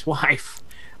future ex-wife.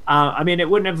 I mean, it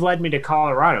wouldn't have led me to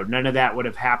Colorado. None of that would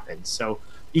have happened. So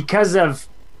because of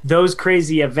those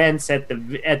crazy events at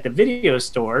the video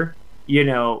store, you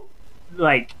know,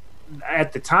 like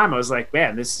at the time I was like,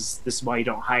 man, this is why you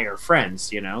don't hire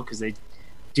friends, you know, because they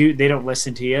don't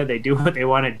listen to you. They do what they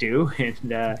want to do.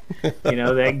 And, you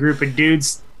know, that group of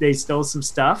dudes, they stole some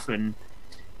stuff, and,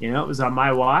 you know, it was on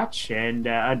my watch. And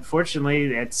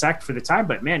unfortunately, it sucked for the time.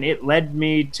 But, man, it led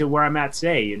me to where I'm at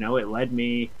today. You know, it led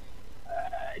me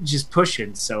just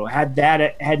pushing. So had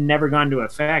never gone to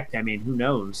effect, I mean, who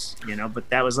knows, you know, but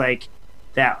that was like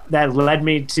that led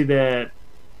me to that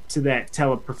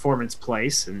teleperformance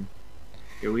place, and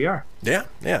here we are. Yeah.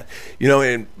 You know,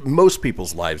 and most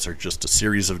people's lives are just a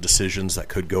series of decisions that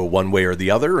could go one way or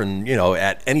the other. And, you know,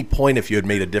 at any point, if you had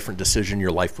made a different decision,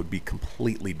 your life would be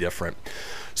completely different.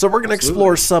 So we're going to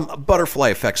explore some butterfly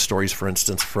effect stories, for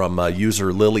instance, from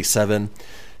user Lily7.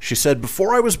 She said,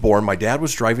 before I was born, my dad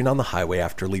was driving on the highway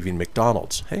after leaving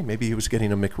McDonald's. Hey, maybe he was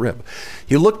getting a McRib.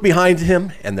 He looked behind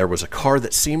him, and there was a car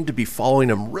that seemed to be following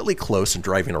him really close and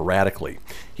driving erratically.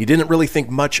 He didn't really think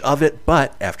much of it,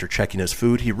 but after checking his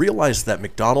food, he realized that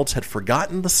McDonald's had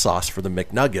forgotten the sauce for the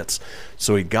McNuggets,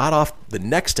 so he got off the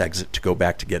next exit to go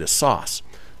back to get his sauce.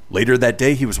 Later that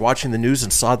day, he was watching the news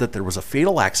and saw that there was a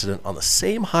fatal accident on the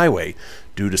same highway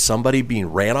due to somebody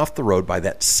being ran off the road by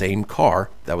that same car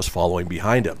that was following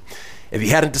behind him. If he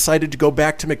hadn't decided to go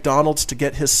back to McDonald's to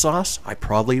get his sauce, I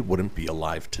probably wouldn't be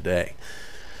alive today.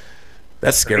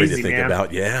 That's scary to think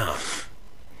about, yeah.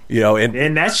 You know,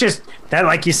 and that's just, that,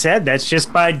 like you said, that's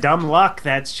just by dumb luck.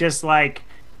 That's just like,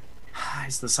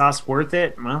 is the sauce worth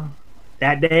it? Well,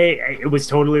 that day, it was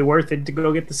totally worth it to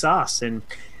go get the sauce, and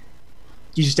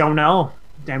you just don't know.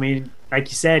 I mean, like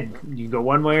you said, you go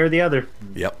one way or the other.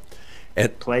 Yep. And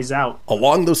it plays out.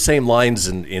 Along those same lines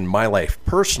in my life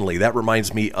personally, that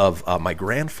reminds me of my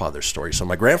grandfather's story. So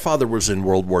my grandfather was in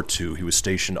World War II. He was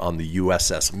stationed on the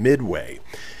USS Midway.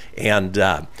 And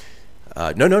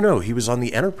no, he was on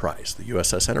the Enterprise, the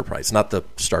USS Enterprise, not the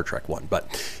Star Trek one. But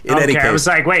in any case, I was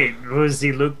like, wait, was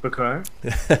he Luke Picard?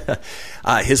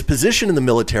 His position in the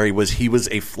military was he was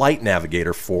a flight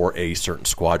navigator for a certain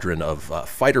squadron of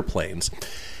fighter planes.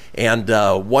 And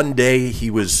one day he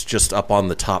was just up on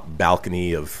the top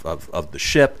balcony of the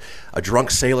ship. A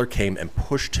drunk sailor came and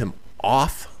pushed him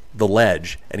off the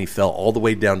ledge, and he fell all the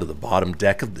way down to the bottom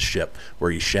deck of the ship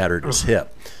where he shattered his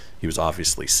hip. He was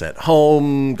obviously sent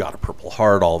home, got a Purple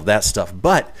Heart, all of that stuff.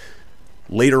 But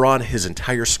later on, his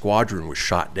entire squadron was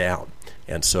shot down.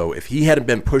 And so if he hadn't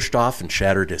been pushed off and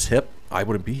shattered his hip, I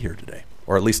wouldn't be here today.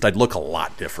 Or at least I'd look a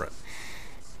lot different.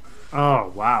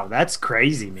 Oh, wow. That's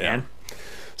crazy, man. Yeah.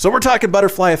 So we're talking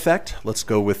butterfly effect. Let's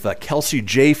go with Kelsey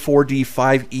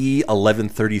J4D5E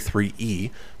 1133E.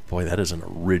 Boy, that is an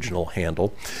original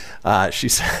handle. She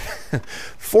said,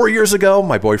 4 years ago,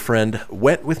 my boyfriend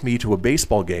went with me to a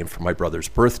baseball game for my brother's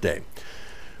birthday.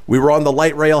 We were on the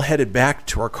light rail headed back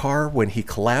to our car when he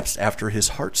collapsed after his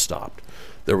heart stopped.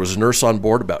 There was a nurse on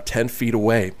board about 10 feet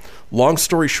away. Long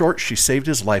story short, she saved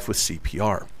his life with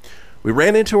CPR. We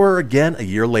ran into her again a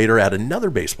year later at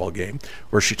another baseball game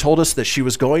where she told us that she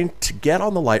was going to get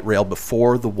on the light rail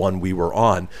before the one we were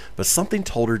on, but something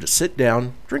told her to sit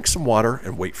down, drink some water,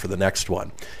 and wait for the next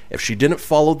one. If she didn't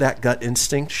follow that gut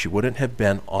instinct, she wouldn't have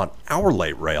been on our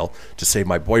light rail to save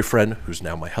my boyfriend, who's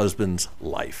now my husband's,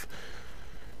 life.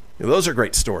 You know, those are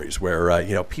great stories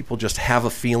where people just have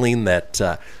a feeling that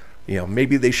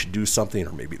maybe they should do something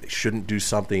or maybe they shouldn't do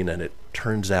something, and it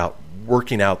turns out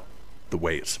working out the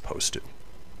way it's supposed to.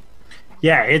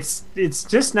 Yeah, it's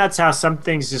just nuts how some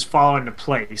things just fall into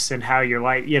place and how you're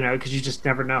like, because you just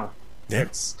never know. Yeah.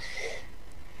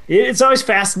 It's always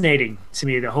fascinating to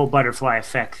me, the whole butterfly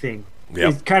effect thing.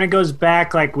 Yep. It kind of goes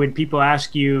back, like when people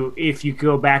ask you if you could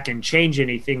go back and change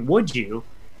anything, would you?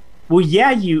 Well,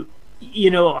 yeah,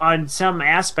 on some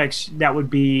aspects that would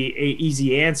be an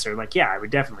easy answer. Like, yeah, I would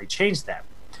definitely change that.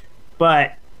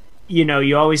 But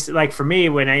you always, like for me,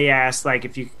 when I asked, like,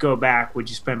 if you could go back, would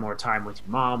you spend more time with your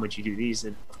mom? Would you do these?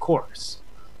 And of course.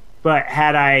 But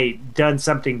had I done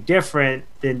something different,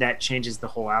 then that changes the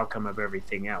whole outcome of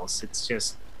everything else. It's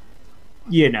just,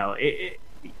 you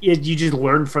just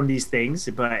learn from these things.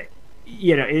 But,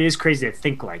 it is crazy to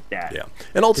think like that. Yeah.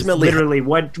 And ultimately, literally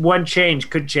one change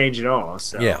could change it all.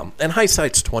 So. Yeah. And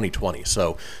hindsight's 20/20.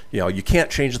 So, you can't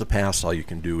change the past. All you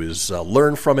can do is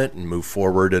learn from it and move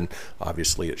forward. And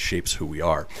obviously it shapes who we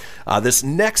are. This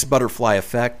next butterfly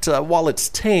effect, while it's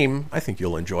tame, I think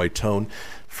you'll enjoy, Tone.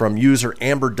 from user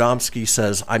Amber Domsky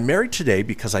says, I'm married today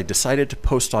because I decided to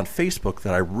post on Facebook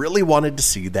that I really wanted to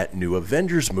see that new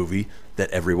Avengers movie that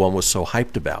everyone was so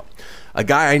hyped about. A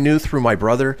guy I knew through my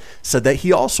brother said that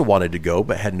he also wanted to go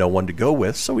but had no one to go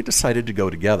with, so we decided to go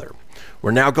together.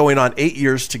 We're now going on 8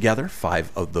 years together,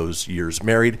 5 of those years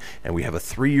married, and we have a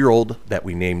 3-year-old that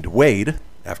we named Wade,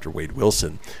 after Wade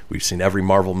Wilson. We've seen every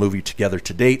Marvel movie together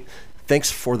to date. Thanks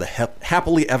for the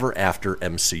happily ever after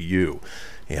MCU.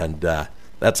 And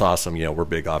that's awesome. You know, we're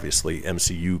big, obviously,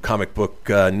 MCU comic book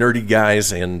nerdy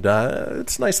guys, and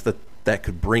it's nice that that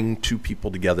could bring two people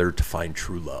together to find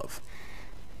true love.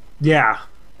 Yeah,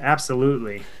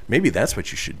 absolutely. Maybe that's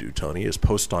what you should do, Tony, is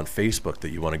post on Facebook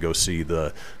that you want to go see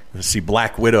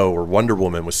Black Widow or Wonder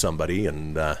Woman with somebody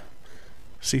and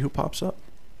see who pops up.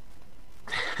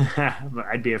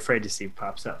 I'd be afraid to see who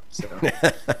pops up. So,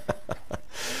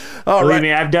 believe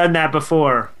me, I've done that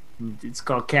before. It's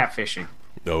called catfishing.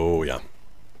 Oh, yeah.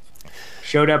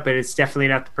 Showed up, and it's definitely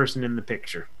not the person in the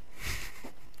picture.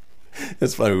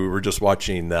 It's funny. We were just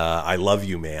watching I Love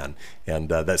You, Man, and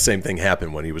that same thing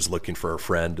happened when he was looking for a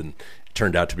friend, and it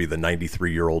turned out to be the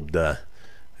 93-year-old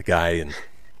guy. And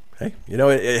hey, you know,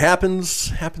 it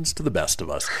happens to the best of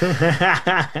us.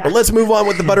 But let's move on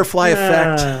with the butterfly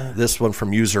effect. This one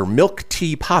from user Milk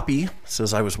Tea Poppy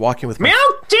says, I was walking with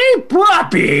Milk Tea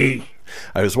Poppy.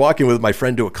 I was walking with my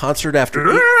friend to a concert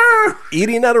after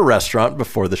eating at a restaurant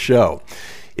before the show.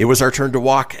 It was our turn to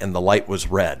walk, and the light was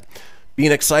red.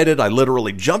 Being excited, I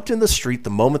literally jumped in the street the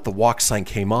moment the walk sign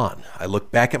came on. I looked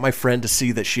back at my friend to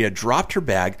see that she had dropped her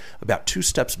bag about 2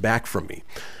 steps back from me.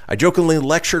 I jokingly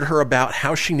lectured her about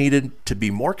how she needed to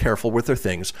be more careful with her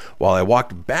things while I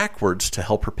walked backwards to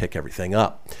help her pick everything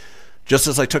up. Just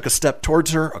as I took a step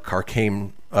towards her, a car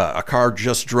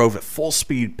just drove at full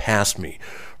speed past me,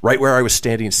 right where I was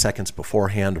standing seconds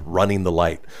beforehand, running the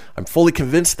light. I'm fully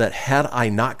convinced that had I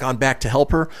not gone back to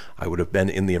help her, I would have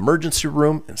been in the emergency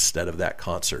room instead of that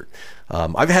concert.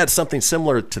 I've had something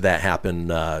similar to that happen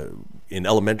in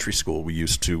elementary school. We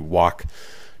used to walk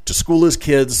to school as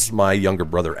kids. My younger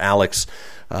brother, Alex,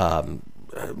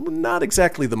 not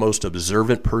exactly the most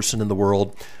observant person in the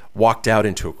world, walked out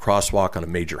into a crosswalk on a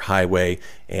major highway,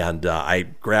 and I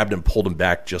grabbed him, pulled him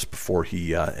back just before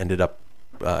he ended up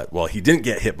he didn't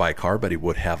get hit by a car, but he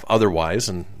would have otherwise.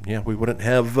 And yeah, we wouldn't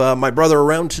have my brother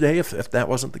around today if that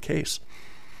wasn't the case.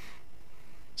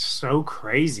 So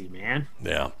crazy, man.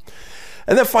 Yeah.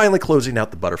 And then finally closing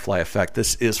out the butterfly effect.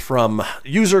 This is from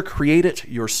user Create It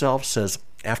Yourself, says,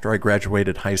 after I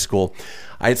graduated high school,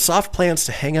 I had soft plans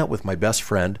to hang out with my best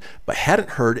friend, but hadn't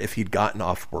heard if he'd gotten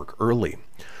off work early.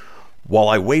 While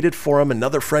I waited for him,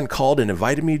 another friend called and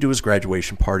invited me to his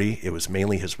graduation party. It was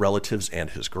mainly his relatives and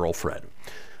his girlfriend.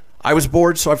 I was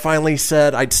bored, so I finally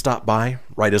said I'd stop by.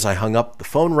 Right as I hung up, the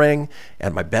phone rang,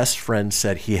 and my best friend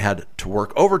said he had to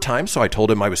work overtime, so I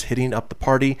told him I was hitting up the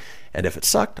party, and if it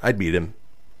sucked, I'd meet him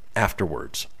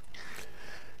afterwards.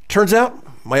 Turns out,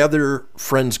 my other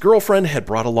friend's girlfriend had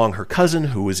brought along her cousin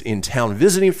who was in town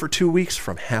visiting for 2 weeks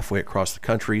from halfway across the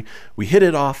country. We hit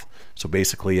it off. So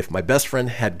basically, if my best friend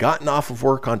had gotten off of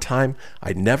work on time,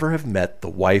 I'd never have met the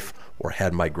wife or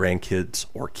had my grandkids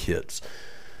or kids.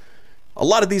 A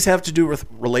lot of these have to do with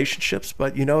relationships,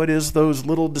 but you know, it is those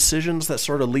little decisions that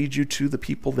sort of lead you to the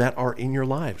people that are in your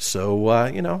lives. So,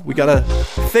 we got to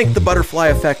thank the butterfly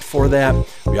effect for that.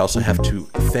 We also have to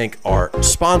thank our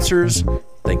sponsors,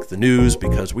 thank the news,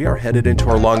 because we are headed into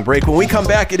our long break. When we come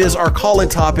back, it is our call-in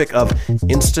topic of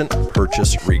instant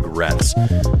purchase regrets.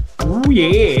 Oh,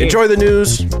 yeah. Enjoy the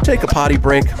news, take a potty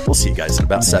break. We'll see you guys in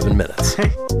about 7 minutes.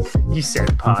 You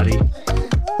said potty.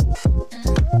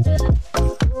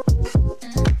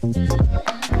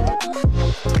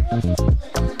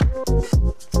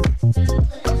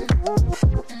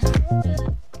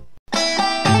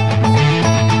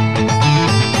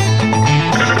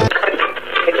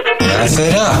 Laugh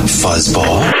it up,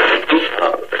 fuzzball.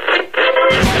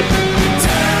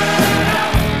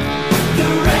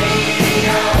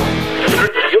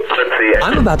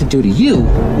 I'm about to do to you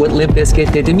what Limp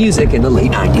Bizkit did to music in the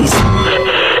late 90s.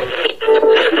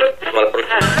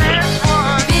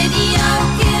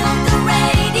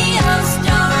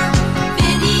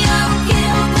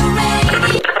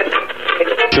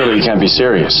 Surely you can't be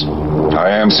serious. I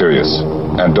am serious.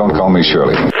 And don't call me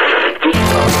Shirley. Here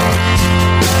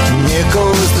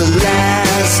goes the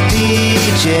last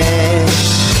DJ.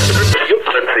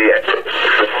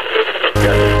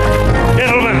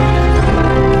 Gentlemen,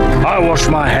 I wash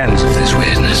my hands of this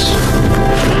weirdness.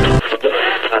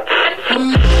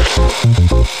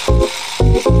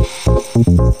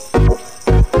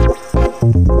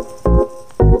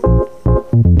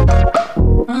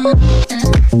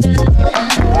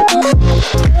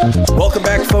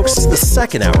 is the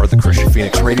second hour of the Christian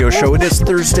Phoenix Radio Show. It is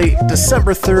Thursday,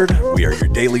 December 3rd. We are your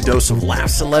daily dose of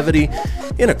laughs and levity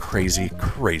in a crazy,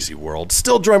 crazy world.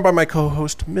 Still joined by my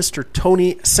co-host, Mr.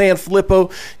 Tony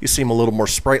Sanfilippo. You seem a little more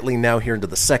sprightly now here into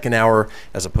the second hour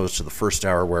as opposed to the first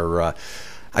hour where I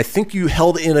think you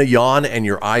held in a yawn and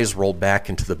your eyes rolled back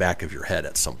into the back of your head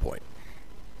at some point.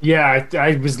 Yeah,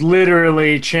 I was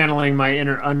literally channeling my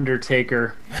inner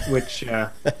Undertaker, which,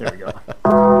 there we go.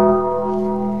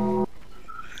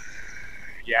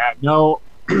 Yeah, no,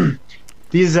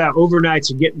 these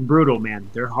overnights are getting brutal, man.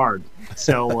 They're hard.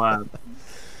 So, well,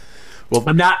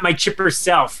 I'm not my chipper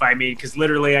self, because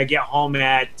literally I get home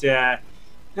at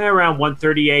around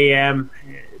 1:30 a.m.,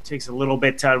 It takes a little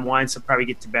bit to unwind, so I'll probably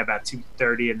get to bed about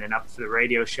 2:30 and then up for the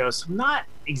radio show. So I'm not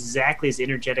exactly as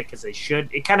energetic as I should.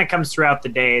 It kind of comes throughout the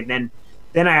day, and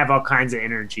then I have all kinds of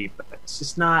energy, but it's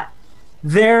just not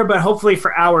there. But hopefully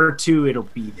for hour 2, it'll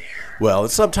be there. Well,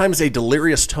 sometimes a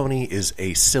delirious Tony is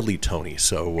a silly Tony.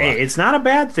 So hey, it's not a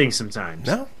bad thing sometimes.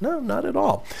 No, not at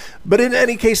all. But in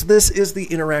any case, this is the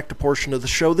interactive portion of the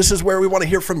show. This is where we want to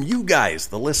hear from you guys,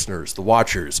 the listeners, the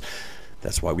watchers.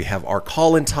 That's why we have our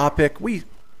call-in topic. We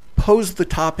pose the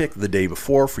topic the day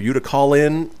before for you to call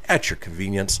in at your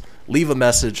convenience. Leave a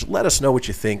message. Let us know what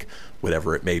you think,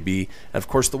 whatever it may be. And, of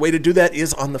course, the way to do that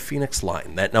is on the Phoenix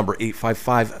line. That number,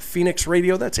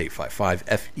 855-PHOENIX-RADIO. That's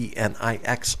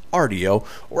 855-FENIX-RDO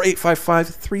or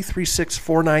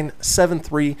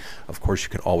 855-336-4973. Of course, you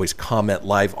can always comment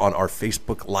live on our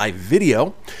Facebook Live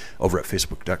video over at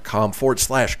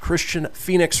facebook.com/Christian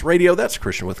Phoenix Radio. That's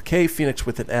Christian with a K, Phoenix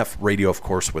with an F, radio, of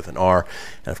course, with an R.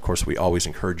 And, of course, we always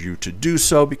encourage you to do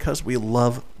so because we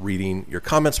love reading your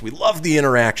comments. We love the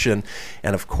interaction.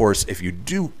 And, of course, if you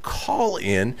do call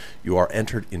in, you are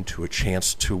entered into a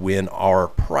chance to win our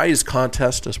prize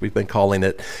contest, as we've been calling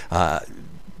it.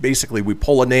 Basically, we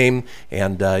pull a name,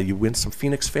 and you win some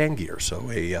Phoenix fan gear. So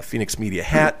a Phoenix Media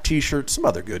hat, T-shirt, some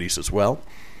other goodies as well.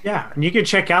 Yeah, and you can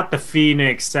check out the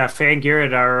Phoenix fan gear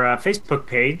at our Facebook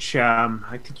page.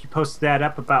 I think you posted that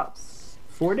up about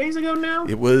 4 days ago now?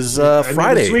 It was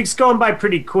Friday. This week's going by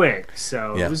pretty quick,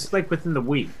 so yeah. It was like within the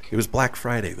week. It was Black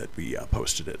Friday that we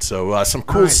posted it. So some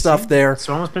cool stuff there. It's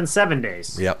almost been 7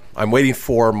 days. Yep. I'm waiting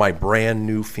for my brand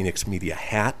new Phoenix Media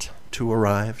hat to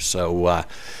arrive. So,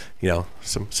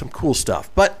 some cool stuff.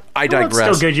 But I digress.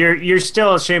 It's still good. You're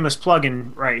still a shameless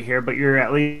plug-in right here, but you're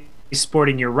at least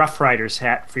sporting your Rough Riders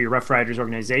hat for your Rough Riders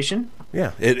organization.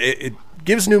 Yeah. It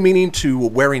gives new meaning to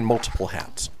wearing multiple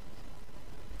hats.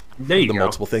 There you go. The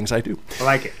multiple things I do. I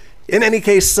like it. In any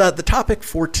case, the topic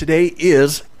for today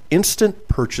is instant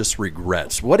purchase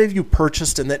regrets. What have you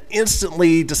purchased and then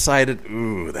instantly decided,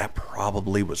 ooh, that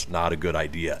probably was not a good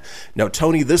idea? Now,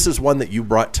 Tony, this is one that you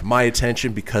brought to my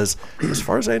attention because, as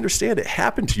far as I understand, it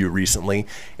happened to you recently,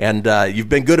 and you've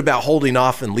been good about holding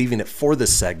off and leaving it for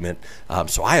this segment,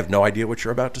 so I have no idea what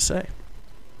you're about to say.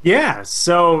 Yeah,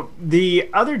 so the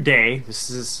other day, this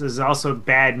is also a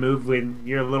bad move when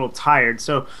you're a little tired.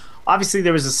 So obviously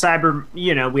there was we had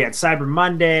Cyber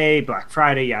Monday, Black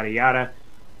Friday, yada, yada.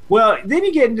 Well, then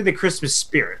you get into the Christmas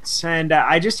spirits. And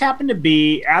I just happened to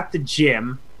be at the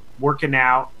gym working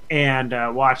out and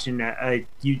watching a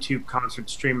YouTube concert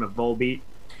stream of Volbeat.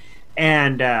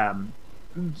 And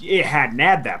it had an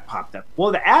ad that popped up.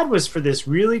 Well, the ad was for this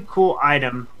really cool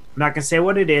item. I'm not going to say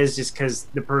what it is just because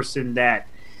the person that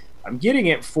I'm getting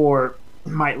it for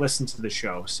might listen to the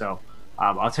show, so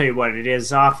I'll tell you what it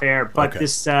is off air. But okay.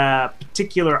 This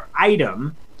particular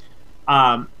item,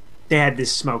 they had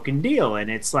this smoking deal, and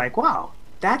it's like, wow,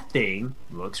 that thing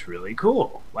looks really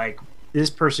cool. Like, this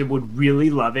person would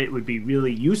really love it. It would be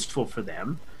really useful for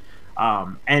them.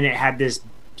 And it had this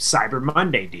Cyber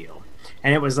Monday deal.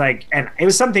 And it was like, and it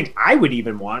was something I would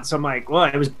even want. So I'm like, well,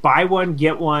 it was buy one,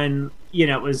 get one.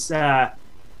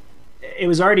 It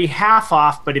was already half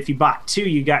off, but if you bought 2,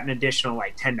 you got an additional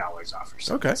like $10 off or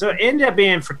something. Okay. So it ended up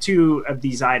being for 2 of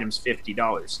these items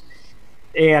 $50.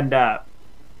 And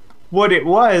what had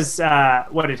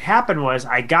happened was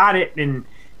I got it, and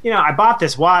I bought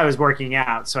this while I was working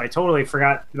out, so I totally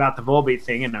forgot about the Volbeat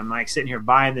thing, and I'm like sitting here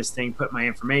buying this thing, put my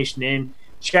information in,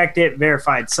 checked it,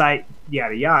 verified site,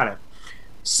 yada yada.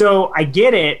 So I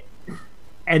get it,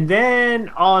 and then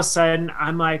all of a sudden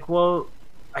I'm like, well,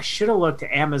 I should have looked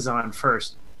at Amazon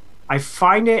first. I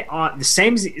find it on the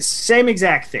same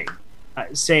exact thing,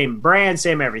 same brand,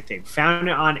 same everything. Found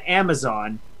it on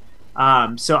Amazon.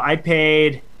 So I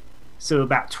paid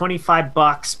about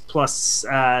 $25 plus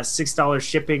 $6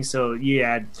 shipping. So you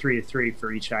add 3 to 3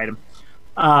 for each item.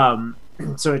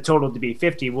 So it totaled to be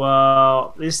 $50.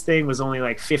 Well, this thing was only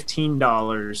like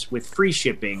 $15 with free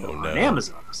shipping on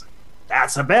Amazon. I was like,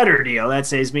 that's a better deal. That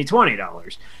saves me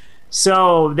 $20.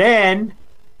 So then,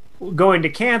 going to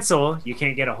cancel, you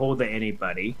can't get a hold of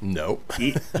anybody. Nope.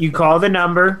 You call the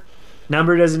number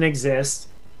doesn't exist.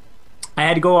 I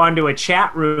had to go onto a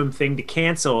chat room thing to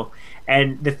cancel,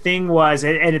 and the thing was,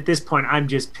 and at this point, I'm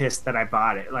just pissed that I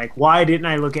bought it. Like, why didn't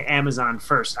I look at Amazon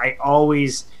first? I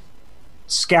always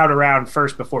scout around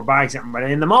first before buying something, but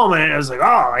in the moment, I was like,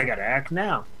 oh, I gotta act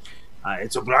now.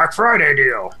 It's a Black Friday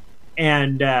deal.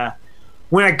 And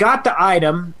when I got the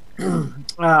item,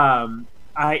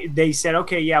 they said,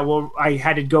 okay, yeah, well, I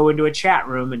had to go into a chat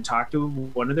room and talk to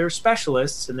one of their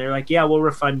specialists, and they're like, yeah, we'll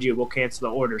refund you. We'll cancel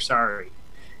the order. Sorry.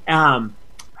 I've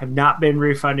not been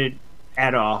refunded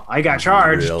at all. I got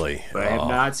charged, really? But I have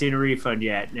not seen a refund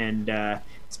yet. And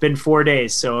it's been 4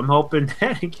 days, so I'm hoping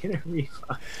that I get a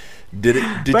refund.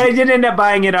 I did end up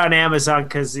buying it on Amazon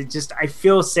because I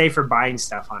feel safer buying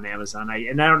stuff on Amazon.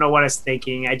 I don't know what I was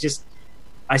thinking.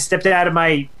 I stepped out of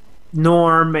my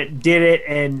norm, did it,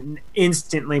 and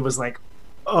instantly was like,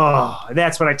 oh,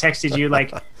 that's when I texted you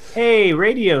like, hey,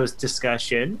 radio's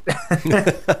discussion.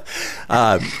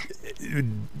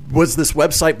 Was this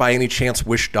website by any chance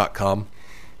wish.com?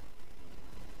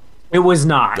 It was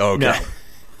not. Okay.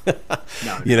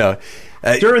 No.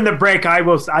 During the break, I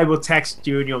will text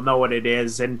you and you'll know what it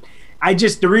is. And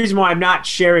the reason why I'm not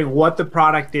sharing what the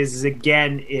product is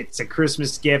again, it's a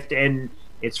Christmas gift and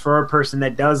it's for a person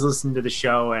that does listen to the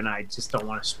show, and I just don't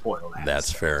want to spoil that.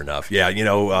 That's fair enough. Yeah,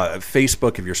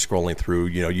 Facebook, if you're scrolling through,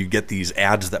 you get these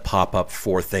ads that pop up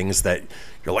for things that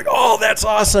you're like, oh, that's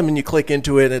awesome, and you click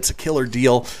into it, and it's a killer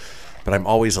deal. But I'm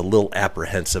always a little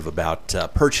apprehensive about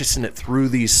purchasing it through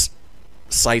these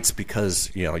sites because,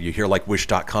 you hear like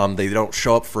Wish.com, they don't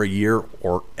show up for a year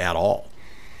or at all.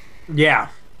 Yeah.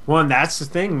 Well, and that's the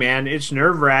thing, man. It's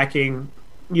nerve-wracking.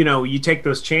 You take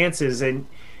those chances, and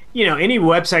any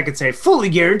website could say fully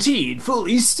guaranteed,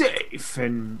 fully safe,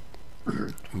 and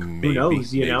who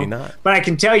knows, maybe not. But I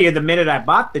can tell you, the minute I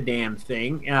bought the damn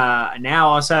thing, now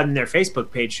all of a sudden their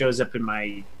Facebook page shows up in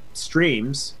my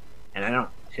streams, and I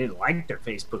didn't like their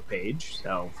Facebook page,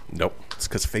 so nope. It's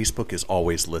because Facebook is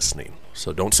always listening.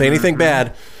 So don't say anything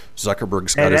bad.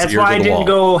 Zuckerberg's got his ear to the That's wall. why I didn't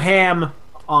go ham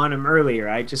on him earlier.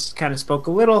 I just kind of spoke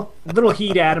a little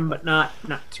heat at him, but not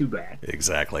too bad.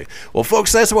 Exactly. Well,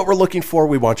 folks, that's what we're looking for.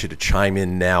 We want you to chime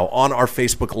in now on our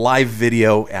Facebook live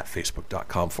video at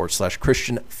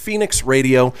facebook.com/Christian Phoenix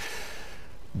Radio.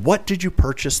 What did you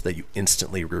purchase that you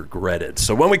instantly regretted?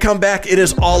 So when we come back, it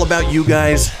is all about you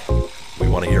guys. We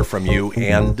want to hear from you,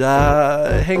 and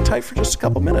hang tight for just a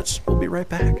couple minutes. We'll be right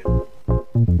back.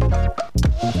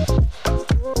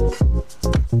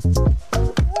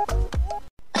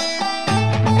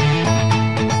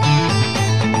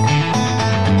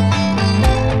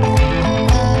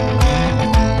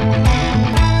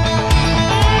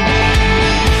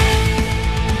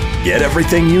 Get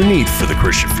everything you need for the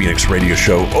Christian Phoenix Radio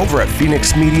Show over at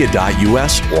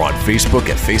phoenixmedia.us or on Facebook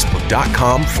at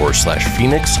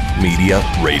facebook.com/Phoenix Media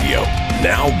Radio.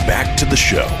 Now back to the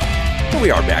show. Here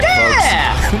we are back,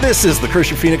 folks. This is the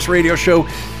Christian Phoenix Radio Show.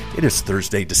 It is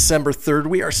Thursday, December 3rd.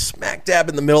 We are smack dab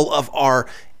in the middle of our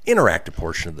interactive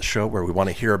portion of the show where we want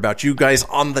to hear about you guys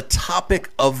on the topic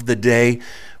of the day,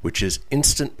 which is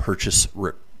instant purchase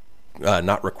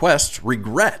not requests,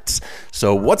 regrets.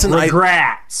 So what's an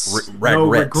regrets? No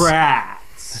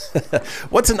regrets.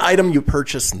 What's an item you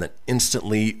purchased and then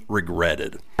instantly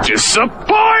regretted?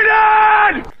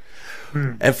 Disappointed!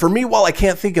 And for me, while I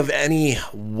can't think of any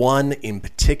one in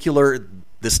particular,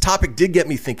 this topic did get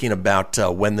me thinking about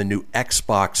when the new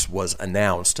Xbox was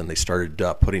announced and they started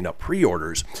putting up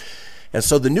pre-orders. And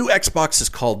so the new Xbox is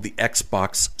called the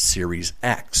Xbox Series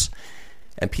X.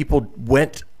 And people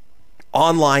went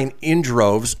online in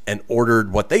droves and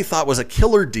ordered what they thought was a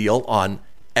killer deal on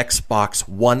Xbox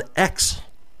One X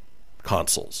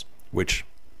consoles, which,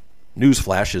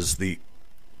 newsflash, is the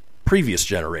previous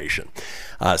generation.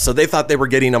 So they thought they were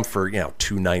getting them for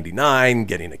 $299,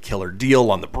 getting a killer deal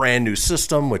on the brand new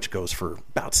system, which goes for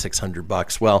about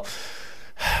 $600. Well,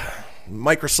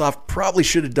 Microsoft probably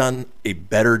should have done a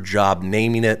better job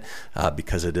naming it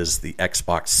because it is the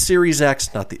Xbox Series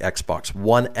X, not the Xbox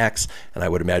One X. And I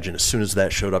would imagine as soon as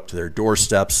that showed up to their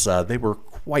doorsteps, they were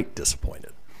quite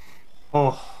disappointed.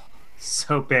 Oh,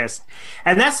 so pissed.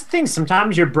 And that's the thing.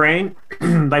 Sometimes your brain,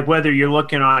 like whether you're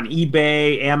looking on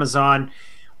eBay, Amazon,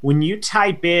 when you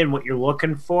type in what you're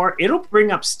looking for, it'll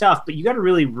bring up stuff, but you got to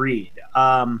really read.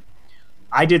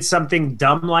 I did something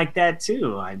dumb like that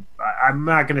too. I'm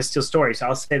not going to steal stories.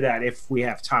 I'll say that if we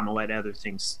have time, I'll let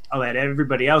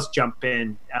everybody else jump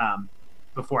in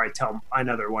before I tell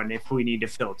another one if we need to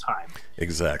fill time.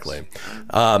 Exactly.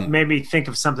 Maybe think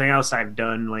of something else I've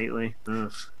done lately.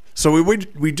 Ugh. So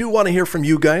we do want to hear from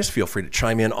you guys. Feel free to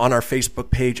chime in on our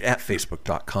Facebook page at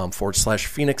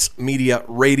facebook.com/Phoenix Media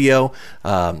Radio.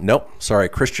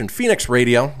 Christian Phoenix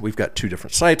Radio. We've got 2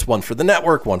 different sites, one for the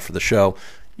network, one for the show.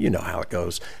 You know how it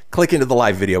goes. Click into the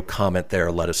live video, comment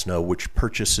there, let us know which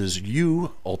purchases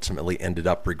you ultimately ended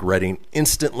up regretting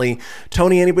instantly.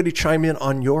 Tony, anybody chime in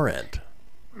on your end?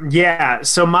 Yeah,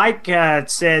 so Mike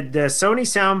said the Sony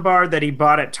soundbar that he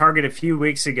bought at Target a few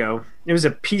weeks ago, it was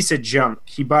a piece of junk.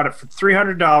 He bought it for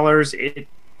 $300. It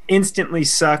instantly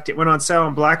sucked. It went on sale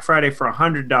on Black Friday for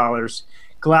 $100.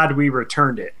 Glad we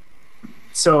returned it.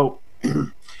 So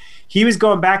he was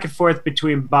going back and forth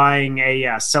between buying a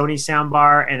Sony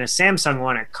soundbar and a Samsung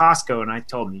one at Costco, and I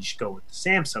told him you should go with the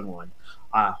Samsung one.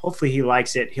 Hopefully he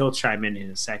likes it. He'll chime in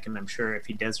a second, I'm sure, if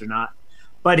he does or not.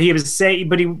 But he was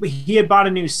saying, he had bought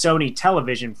a new Sony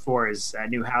television for his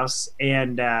new house,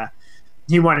 and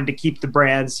he wanted to keep the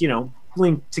brands,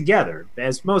 linked together,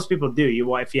 as most people do.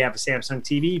 If you have a Samsung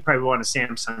TV, you probably want a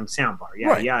Samsung soundbar.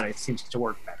 Yeah, it seems to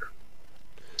work better.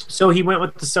 So he went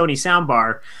with the Sony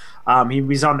soundbar. He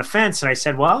was on the fence, and I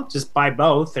said, well, just buy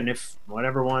both, and if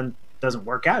whatever one doesn't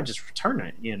work out, just return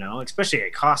it, especially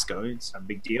at Costco. It's not a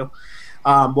big deal.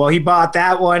 Well, he bought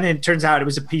that one, and it turns out it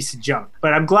was a piece of junk.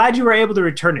 But I'm glad you were able to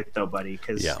return it, though, buddy,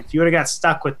 because if you would have got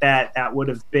stuck with that, that would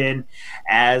have been,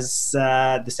 as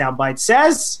the soundbite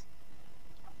says,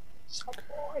 disappointed.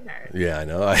 Yeah, I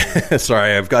know.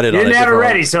 Sorry, I've got it you on. Didn't have it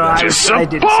ready, so I didn't say it.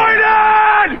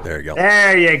 There you go.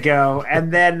 There you go.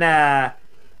 And then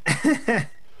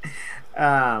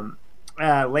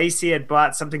Lacey had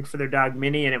bought something for their dog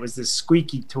Minnie, and it was this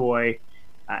squeaky toy.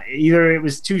 Either it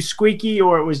was too squeaky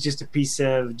or it was just a piece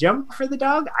of junk for the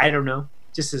dog. I don't know.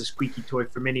 Just as a squeaky toy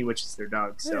for Minnie, which is their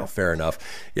dog. So yeah, fair enough.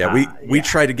 Yeah, we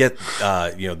try to get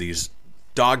these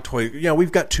dog toys.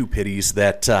 We've got 2 pitties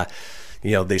that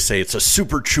they say it's a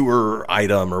super chewer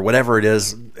item or whatever it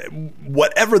is.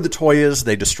 Whatever the toy is,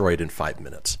 they destroy it in 5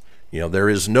 minutes. There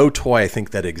is no toy I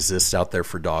think that exists out there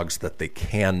for dogs that they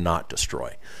cannot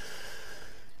destroy.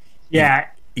 Yeah,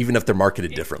 even if they're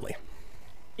marketed differently.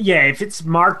 Yeah, if it's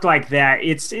marked like that,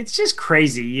 it's just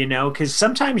crazy, because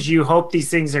sometimes you hope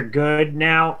these things are good.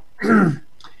 Now,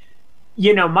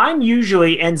 mine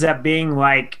usually ends up being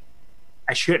like,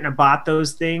 I shouldn't have bought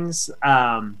those things.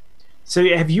 So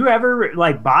have you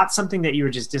ever bought something that you were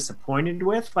just disappointed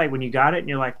with, like when you got it and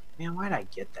you're like, man, why'd I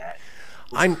get that?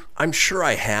 I'm sure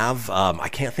I have. I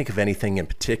can't think of anything in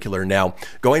particular. Now,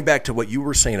 going back to what you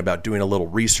were saying about doing a little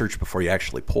research before you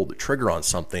actually pulled the trigger on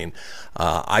something,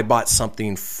 I bought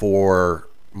something for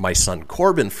my son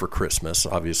Corbin for Christmas.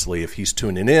 Obviously, if he's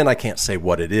tuning in, I can't say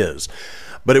what it is.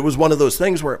 But it was one of those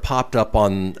things where it popped up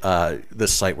on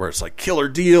this site where it's like killer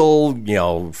deal,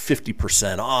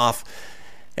 50% off.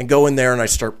 And go in there and I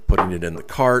start putting it in the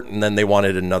cart, and then they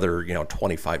wanted another,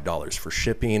 $25 for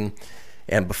shipping.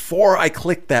 And before I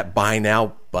clicked that buy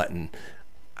now button,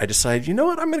 I decided, you know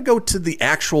what, I'm going to go to the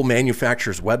actual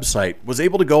manufacturer's website, was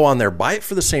able to go on there, buy it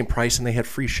for the same price, and they had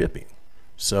free shipping.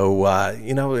 So,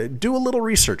 do a little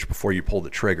research before you pull the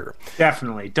trigger.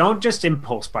 Definitely. Don't just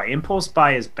impulse buy. Impulse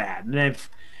buy is bad. And if,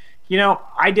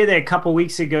 I did it a couple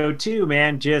weeks ago too,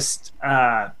 man, just,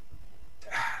 I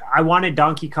wanted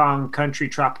Donkey Kong Country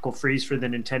Tropical Freeze for the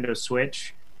Nintendo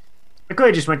Switch. I could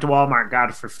have just went to Walmart and got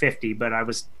it for $50, but I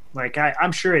was like,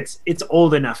 I'm sure it's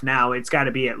old enough now. It's got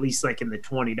to be at least in the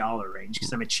 $20 range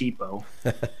because I'm a cheapo.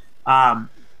 Found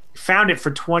it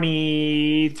for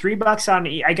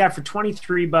 $23 I got it for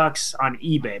 $23 on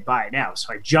eBay. Buy it now.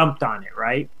 So I jumped on it,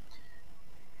 right?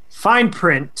 Fine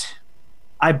print.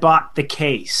 I bought the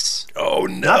case. Oh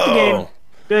no! Not the game.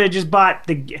 I just bought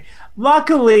the.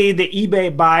 Luckily, the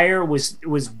eBay buyer was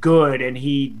good, and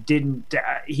he didn't.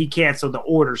 He canceled the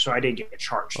order, so I didn't get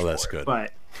charged. Oh, that's for it. good.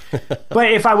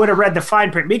 But if I would have read the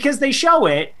fine print, because they show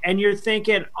it, and you're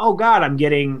thinking, "Oh God, I'm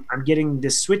getting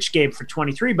this Switch game for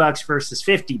 $23 versus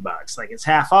 $50. Like it's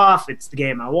half off. It's the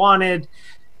game I wanted."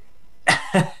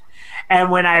 And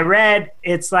when I read,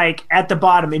 it's like at the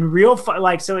bottom in real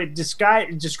so it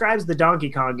describes the Donkey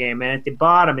Kong game, and at the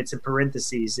bottom it's in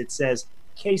parentheses. It says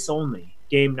case only,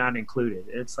 game not included.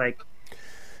 It's like,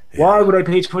 why would I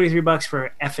pay $23 for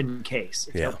an effing case?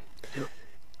 Yeah.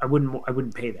 I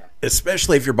wouldn't pay that.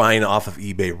 Especially if you're buying off of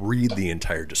eBay, read the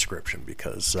entire description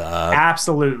because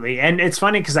absolutely. And it's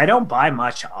funny because I don't buy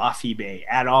much off eBay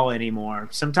at all anymore.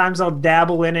 Sometimes I'll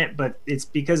dabble in it, but it's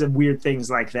because of weird things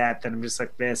like that I'm just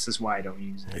like, this is why I don't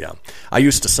use it. Yeah, I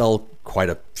used to sell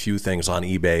quite a few things on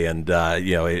eBay, and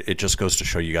it just goes to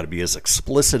show you got to be as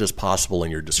explicit as possible in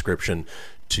your description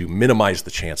to minimize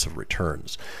the chance of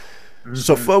returns. Mm-hmm.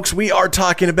 So, folks, we are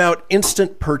talking about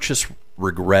instant purchase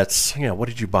regrets. What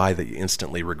did you buy that you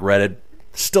instantly regretted?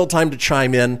 Still time to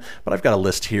chime in, but I've got a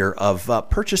list here of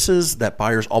purchases that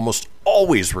buyers almost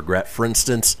always regret. For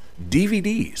instance,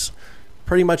 DVDs.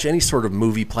 Pretty much any sort of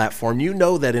movie platform, you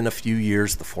know that in a few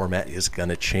years the format is going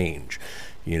to change.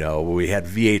 You know, we had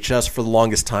VHS for the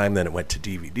longest time, then it went to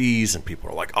DVDs, and people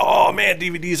are like, oh man,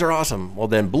 DVDs are awesome. Well,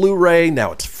 then Blu-ray,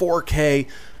 now it's 4K.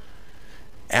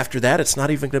 After that, it's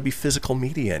not even going to be physical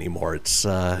media anymore. It's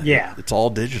all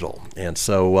digital. And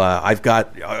so I've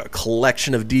got a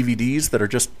collection of DVDs that are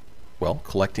just, well,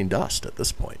 collecting dust at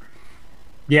this point.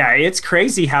 Yeah, it's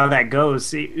crazy how that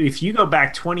goes. If you go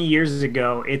back 20 years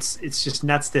ago, it's just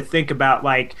nuts to think about,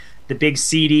 like, the big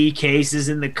CD cases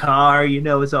in the car, you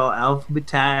know, it's all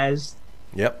alphabetized.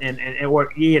 Yep. And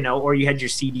or, you know, or you had your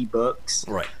CD books.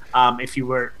 Right. If you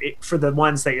were, for the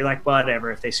ones that you're like,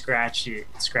 whatever, if they scratch, it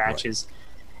scratches.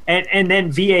 Right. And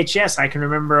then VHS, I can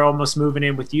remember almost moving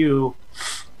in with you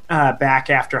back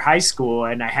after high school,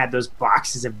 and I had those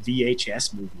boxes of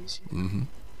VHS movies. Mm-hmm.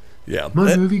 Yeah.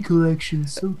 My movie collection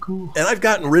is so cool. And I've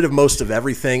gotten rid of most of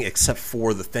everything except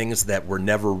for the things that were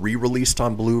never re-released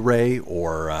on Blu-ray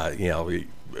or,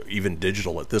 even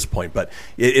digital at this point. But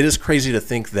it is crazy to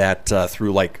think that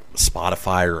through like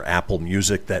Spotify or Apple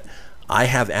Music that I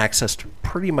have access to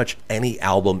pretty much any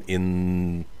album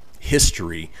in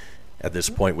history at this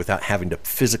point without having to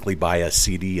physically buy a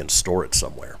CD and store it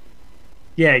somewhere.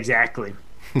 Yeah, exactly.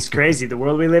 It's crazy. The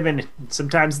world we live in,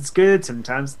 sometimes it's good,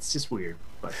 sometimes it's just weird.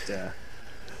 But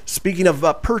speaking of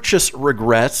purchase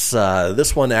regrets,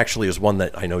 this one actually is one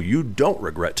that I know you don't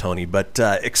regret, Tony, but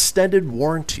extended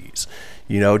warranties.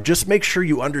 You know, just make sure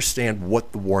you understand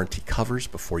what the warranty covers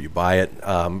before you buy it.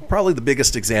 Probably the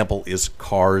biggest example is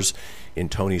cars. In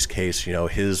Tony's case, you know,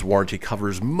 his warranty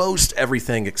covers most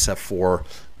everything except for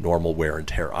normal wear and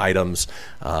tear items,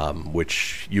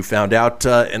 which you found out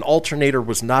an alternator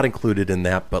was not included in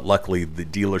that, but luckily the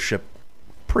dealership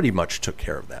pretty much took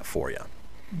care of that for you.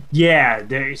 Yeah,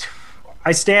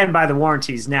 I stand by the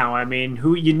warranties now. I mean,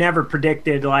 you never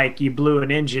predicted, like, you blew an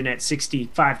engine at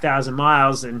 65,000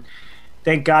 miles, and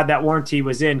thank God that warranty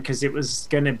was in, because it was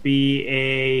going to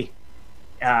be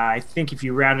I think if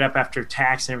you round it up after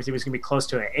tax and everything, it was going to be close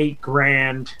to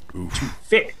 $8,000 to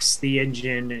fix the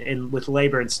engine, and with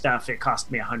labor and stuff, it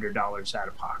cost me $100 out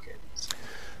of pocket.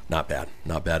 Not bad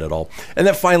at all. And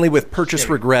then finally, with purchase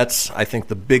regrets, I think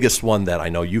the biggest one that I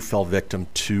know you fell victim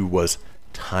to was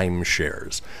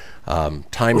timeshares.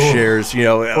 Timeshares, you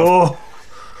know.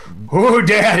 Oh,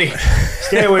 Daddy,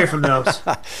 stay away from those.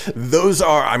 Those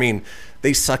are, I mean,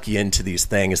 they suck you into these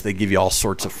things. They give you all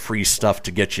sorts of free stuff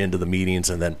to get you into the meetings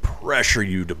and then pressure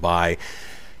you to buy.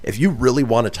 If you really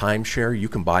want a timeshare, you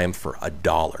can buy them for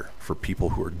 $1 for people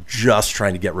who are just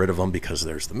trying to get rid of them, because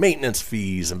there's the maintenance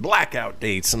fees and blackout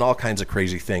dates and all kinds of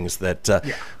crazy things that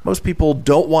most people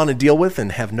don't want to deal with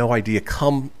and have no idea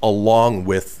come along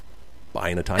with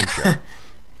buying a timeshare.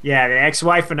 Yeah, the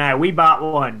ex-wife and I, we bought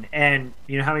one, and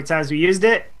you know how many times we used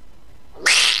it?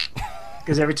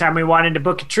 Because every time we wanted to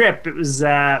book a trip, it was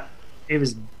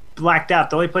blacked out.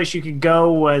 The only place you could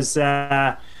go was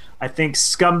I think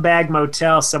Scumbag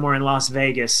Motel somewhere in Las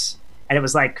Vegas, and it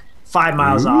was like 5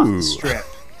 miles off the strip.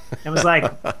 It was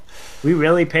like, we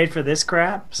really paid for this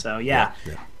crap? So yeah.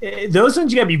 Those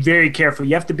ones you gotta be very careful.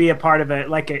 You have to be a part of a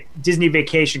Disney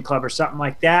Vacation Club or something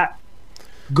like that.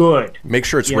 Good. Make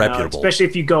sure it's reputable, especially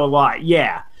if you go a lot.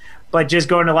 Yeah, but just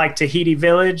going to like Tahiti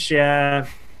Village, not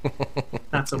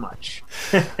so much.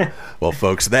 Well,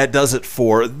 folks, that does it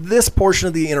for this portion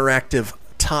of the interactive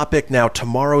topic. Now,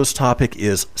 tomorrow's topic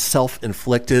is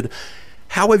self-inflicted.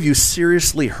 How have you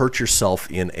seriously hurt yourself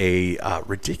in a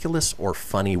ridiculous or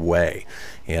funny way?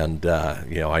 And,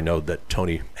 I know that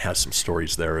Tony has some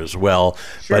stories there as well.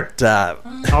 Sure. But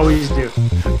always do.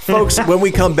 Folks, when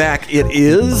we come back, it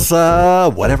is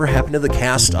whatever happened to the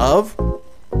cast of...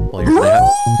 Well,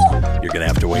 you're gonna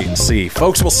have to wait and see.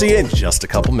 Folks, we'll see you in just a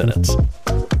couple minutes.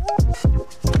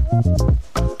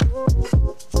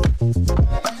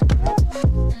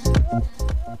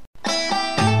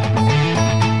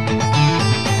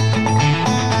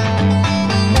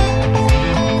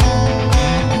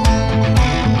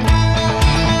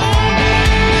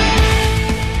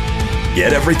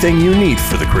 Get everything you need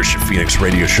for the Christian Phoenix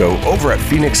Radio Show over at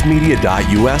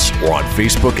phoenixmedia.us or on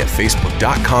Facebook at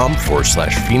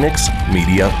facebook.com/Phoenix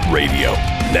Media Radio.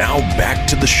 Now back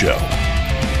to the show.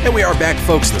 And we are back,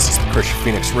 folks. This is the Christian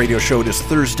Phoenix Radio Show. It is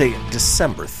Thursday,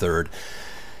 December 3rd.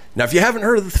 Now, if you haven't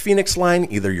heard of the Phoenix line,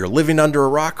 either you're living under a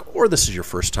rock or this is your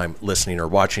first time listening or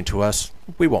watching to us,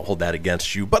 we won't hold that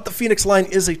against you. But the Phoenix line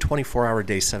is a 24-hour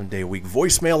day, 7-day-a-week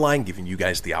voicemail line, giving you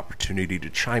guys the opportunity to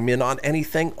chime in on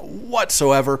anything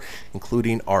whatsoever,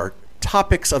 including our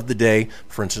topics of the day.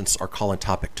 For instance, our call-in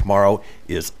topic tomorrow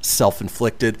is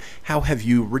self-inflicted. How have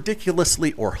you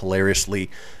ridiculously or hilariously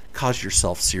caused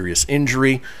yourself serious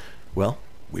injury? Well,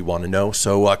 we want to know.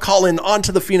 So call in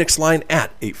onto the Phoenix line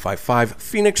at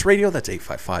 855-PHOENIX-RADIO. That's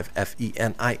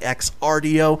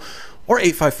 855-FENIX-RDO. Or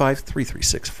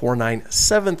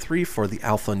 855-336-4973 for the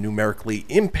alphanumerically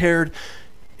impaired.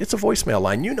 It's a voicemail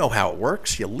line. You know how it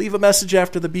works. You leave a message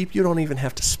after the beep. You don't even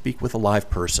have to speak with a live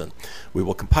person. We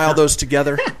will compile those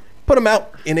together, put them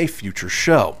out in a future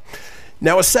show.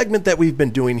 Now, a segment that we've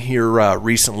been doing here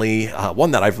recently,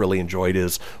 one that I've really enjoyed,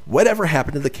 is Whatever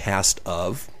Happened to the Cast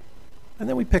of... And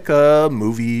then we pick a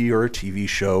movie or a TV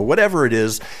show, whatever it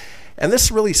is. And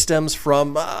this really stems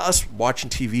from us watching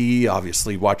TV,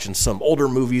 obviously watching some older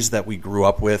movies that we grew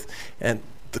up with. And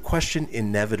the question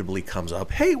inevitably comes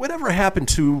up, hey, whatever happened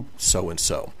to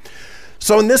so-and-so?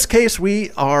 So in this case, we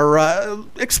are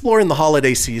exploring the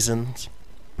holiday seasons,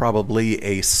 probably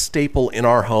a staple in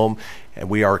our home. And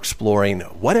we are exploring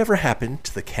whatever happened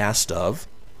to the cast of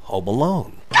Home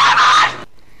Alone.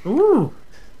 Ooh.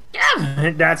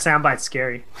 That soundbite's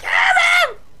scary.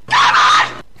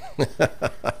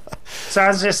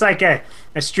 Sounds just like a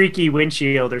streaky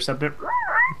windshield or something.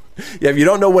 Yeah, if you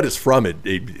don't know what it's from,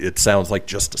 it sounds like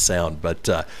just a sound.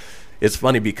 But it's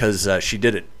funny because she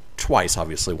did it twice,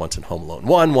 obviously, once in Home Alone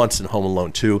 1, once in Home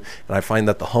Alone 2. And I find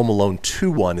that the Home Alone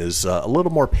 2 one is a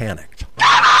little more panicked.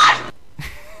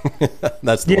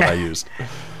 That's the one I used.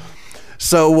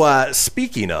 So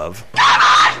speaking of,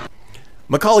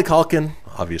 Macaulay Culkin,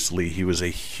 obviously he was a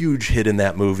huge hit in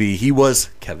that movie. He was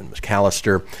Kevin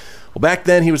McAllister. Well, back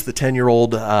then he was the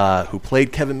 10-year-old who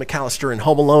played Kevin McAllister in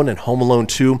Home Alone and Home Alone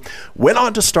 2. Went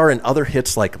on to star in other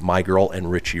hits like My Girl and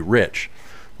Richie Rich.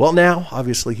 Well, now,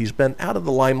 obviously, he's been out of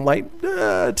the limelight,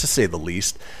 to say the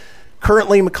least.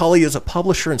 Currently, Macaulay is a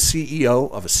publisher and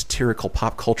CEO of a satirical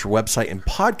pop culture website and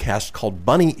podcast called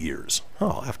Bunny Ears. Oh,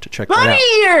 I'll have to check that out. Bunny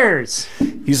Ears!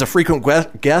 He's a frequent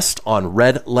guest on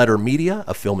Red Letter Media,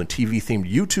 a film and TV-themed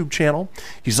YouTube channel.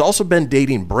 He's also been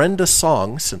dating Brenda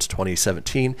Song since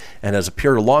 2017 and has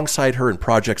appeared alongside her in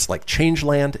projects like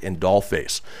Changeland and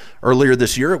Dollface. Earlier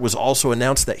this year, it was also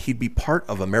announced that he'd be part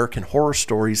of American Horror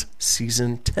Story's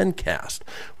Season 10 cast,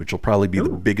 which will probably be the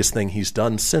biggest thing he's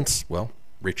done since, well,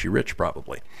 Richie Rich,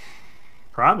 probably.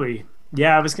 Probably.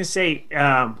 Yeah, I was going to say,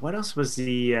 what else was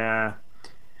the... I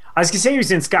was going to say he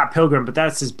was in Scott Pilgrim, but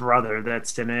that's his brother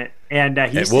that's in it. And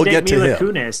he used to date Mila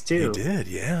Kunis, too. He did,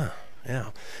 yeah.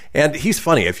 And he's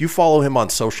funny. If you follow him on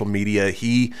social media,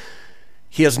 he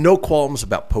has no qualms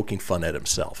about poking fun at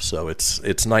himself. So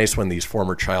it's nice when these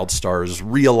former child stars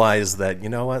realize that, you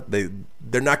know what,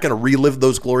 they're not going to relive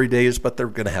those glory days, but they're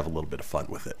going to have a little bit of fun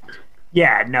with it.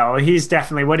 Yeah, no, he's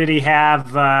definitely. What did he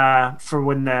have for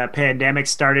when the pandemic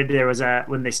started? There was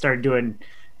when they started doing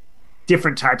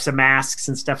different types of masks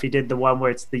and stuff. He did the one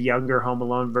where it's the younger Home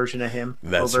Alone version of him.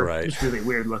 That's right. It was really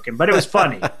weird looking, but it was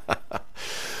funny.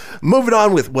 Moving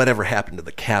on with whatever happened to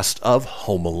the cast of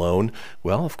Home Alone.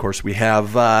 Well, of course, we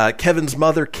have Kevin's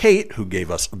mother, Kate, who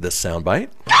gave us this soundbite.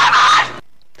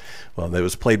 Well, it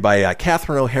was played by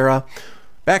Catherine O'Hara.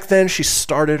 Back then, she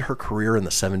started her career in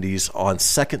the 70s on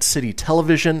Second City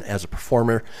Television as a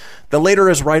performer, then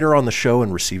later as writer on the show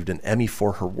and received an Emmy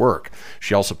for her work.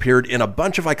 She also appeared in a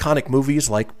bunch of iconic movies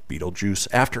like Beetlejuice,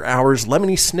 After Hours,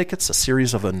 Lemony Snicket's A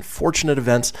Series of Unfortunate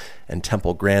Events, and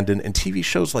Temple Grandin, and TV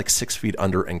shows like 6 Feet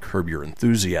Under and Curb Your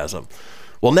Enthusiasm.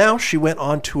 Well, now she went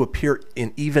on to appear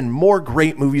in even more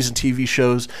great movies and TV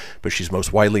shows, but she's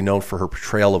most widely known for her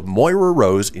portrayal of Moira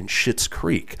Rose in Schitt's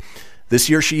Creek. This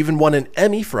year, she even won an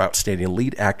Emmy for Outstanding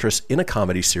Lead Actress in a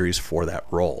Comedy Series for that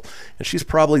role. And she's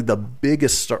probably the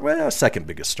biggest star, second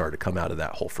biggest star to come out of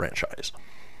that whole franchise.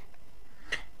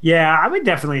 Yeah, I would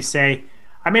definitely say.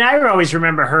 I mean, I always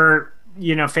remember her,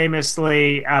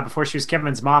 famously, before she was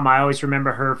Kevin's mom, I always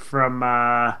remember her from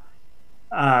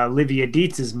Olivia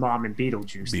Dietz's mom in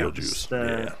Beetlejuice. That was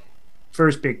the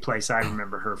first big place I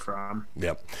remember her from.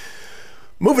 Yep.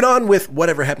 Moving on with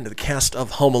whatever happened to the cast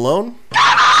of Home Alone.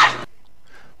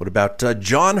 What about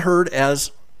John Hurd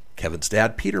as Kevin's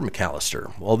dad, Peter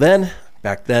McAllister? Well,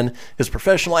 back then, his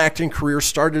professional acting career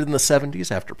started in the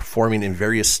 70s. After performing in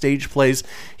various stage plays,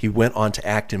 he went on to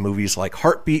act in movies like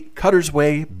Heartbeat, Cutter's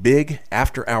Way, Big,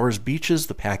 After Hours, Beaches,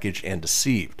 The Package, and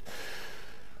Deceived.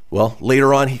 Well,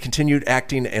 later on, he continued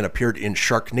acting and appeared in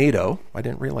Sharknado. I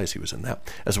didn't realize he was in that.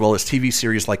 As well as TV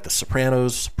series like The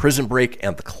Sopranos, Prison Break,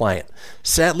 and The Client.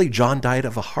 Sadly, John died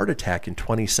of a heart attack in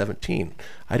 2017.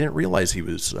 I didn't realize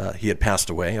he had passed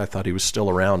away. I thought he was still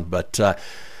around. But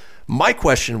my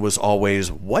question was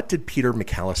always, what did Peter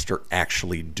McAllister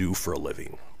actually do for a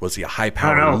living? Was he a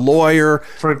high-powered lawyer?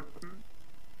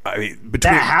 I mean,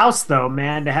 that house, though,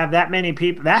 man, to have that many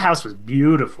people, that house was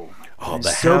beautiful. Oh, the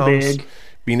so house, big.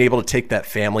 being able to take that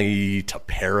family to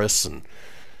Paris and.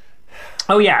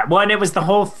 Oh yeah, well, and it was the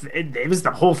whole it was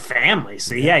the whole family.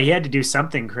 So yeah, he had to do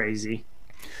something crazy,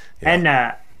 and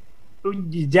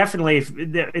you definitely,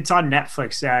 it's on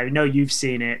Netflix. I know you've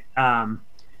seen it.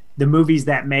 The Movies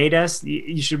That Made Us.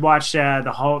 You should watch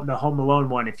the Home Alone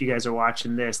one if you guys are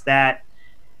watching this. That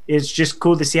is just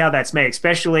cool to see how that's made,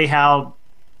 especially how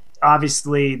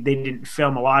obviously they didn't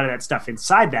film a lot of that stuff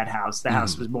inside that house. The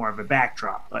house was more of a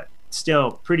backdrop, but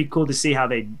still pretty cool to see how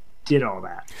they did all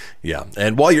that. Yeah,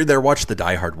 and while you're there, watch the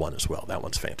Die Hard one as well. That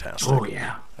one's fantastic. Oh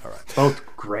yeah, all right, both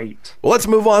great. Well, let's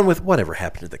move on with whatever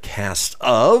happened to the cast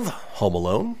of Home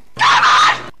Alone.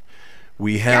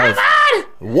 We have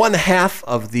one half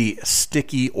of the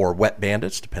Sticky or Wet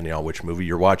Bandits, depending on which movie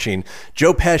you're watching.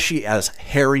 Joe Pesci as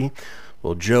Harry.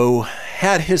 Well, Joe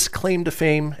had his claim to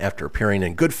fame after appearing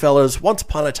in Goodfellas, Once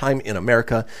Upon a Time in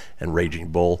America, and Raging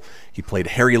Bull. He played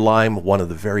Harry Lime, one of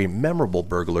the very memorable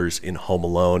burglars in Home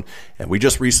Alone. And we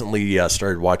just recently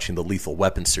started watching the Lethal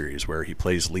Weapon series where he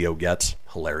plays Leo Getz.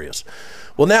 Hilarious.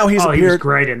 Well, now he's appeared. He was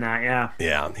great in that, yeah.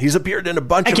 Yeah, he's appeared in a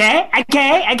bunch of.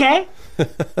 Okay.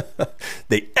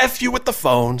 They F you with the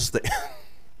phones.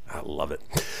 I love it.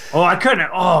 Oh, I couldn't.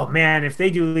 Oh, man, if they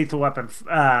do Lethal Weapon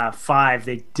 5,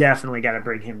 they definitely got to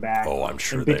bring him back. Oh, I'm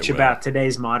sure and they bitch will. about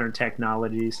today's modern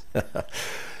technologies.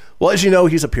 Well, as you know,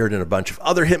 he's appeared in a bunch of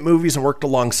other hit movies and worked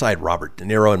alongside Robert De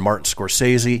Niro and Martin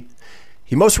Scorsese.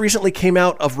 He most recently came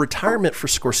out of retirement for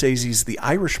Scorsese's The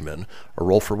Irishman, a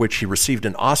role for which he received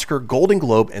an Oscar, Golden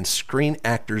Globe, and Screen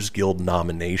Actors Guild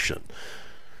nomination.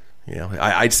 You know,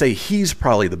 I'd say he's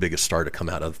probably the biggest star to come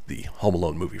out of the Home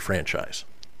Alone movie franchise.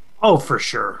 Oh, for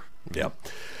sure. Yeah.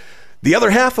 The other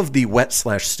half of the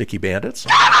Wet/Sticky Bandits,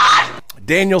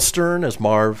 Daniel Stern as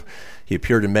Marv. He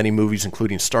appeared in many movies,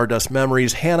 including Stardust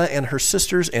Memories, Hannah and Her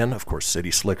Sisters, and, of course,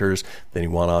 City Slickers. Then he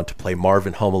went on to play Marv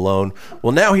in Home Alone.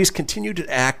 Well, now he's continued to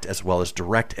act as well as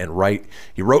direct and write.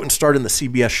 He wrote and starred in the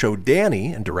CBS show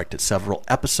Danny and directed several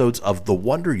episodes of The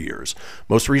Wonder Years.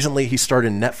 Most recently, he starred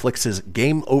in Netflix's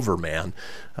Game Over Man.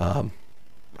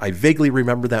 I vaguely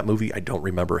remember that movie. I don't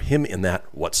remember him in that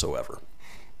whatsoever.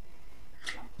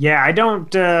 Yeah, I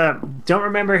don't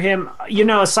remember him. You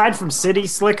know, aside from City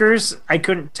Slickers, I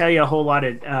couldn't tell you a whole lot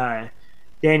of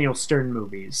Daniel Stern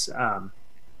movies.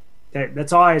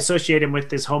 That's all I associate him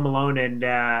with is Home Alone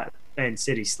and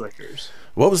City Slickers.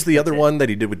 What was the other one that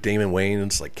he did with Damon Wayans?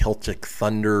 It's like Celtic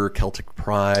Thunder, Celtic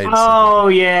Pride. Oh,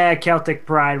 yeah, Celtic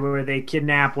Pride, where they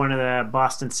kidnap one of the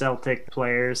Boston Celtic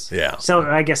players. Yeah. So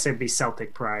I guess it'd be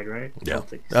Celtic Pride, right? Yeah.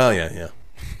 Celtic. Oh, yeah.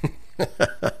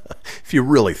 If you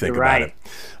really think about it.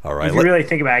 All right. If you really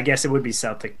think about it, I guess it would be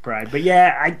Celtic Pride. But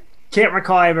yeah, I can't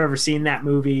recall I've ever seen that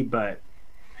movie, but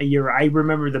I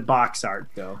remember the box art,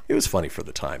 though. It was funny for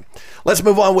the time. Let's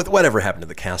move on with whatever happened to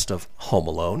the cast of Home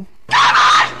Alone.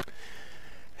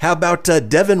 How about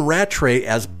Devin Rattray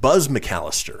as Buzz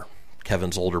McAllister,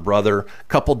 Kevin's older brother? A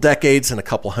couple decades and a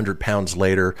couple 100 pounds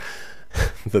later,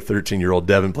 the 13-year-old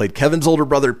Devin played Kevin's older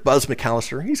brother, Buzz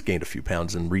McAllister. He's gained a few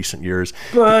pounds in recent years.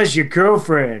 Buzz, your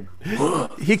girlfriend.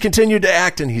 He continued to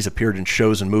act, and he's appeared in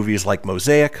shows and movies like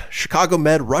Mosaic, Chicago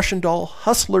Med, Russian Doll,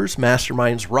 Hustlers,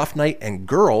 Masterminds, Rough Night, and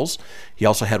Girls. He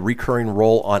also had a recurring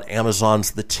role on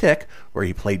Amazon's The Tick, where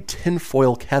he played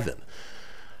Tinfoil Kevin.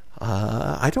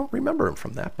 I don't remember him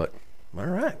from that, but all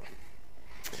right.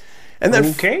 And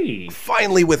then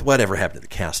finally, with whatever happened to the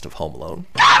cast of Home Alone,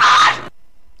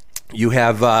 you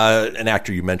have an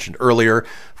actor you mentioned earlier.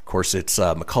 Of course, it's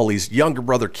Macaulay's younger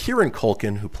brother, Kieran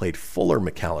Culkin, who played Fuller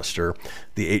McAllister.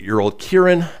 The 8-year-old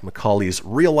Kieran, Macaulay's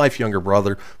real-life younger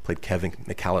brother, played Kevin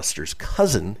McAllister's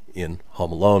cousin in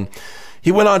Home Alone.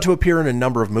 He went on to appear in a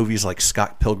number of movies like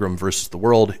Scott Pilgrim vs. the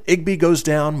World, Igby Goes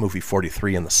Down, Movie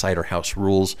 43, and The Cider House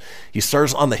Rules. He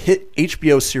stars on the hit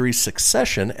HBO series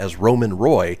Succession as Roman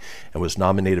Roy and was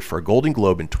nominated for a Golden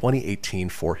Globe in 2018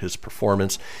 for his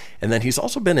performance. And then he's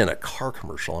also been in a car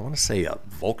commercial. I want to say a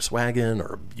Volkswagen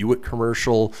or a Buick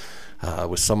commercial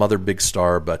with some other big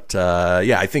star. But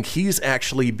yeah, I think he's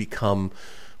actually become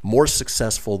more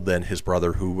successful than his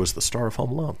brother, who was the star of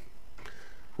Home Alone.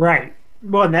 Right.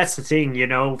 Well, and that's the thing, you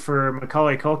know, for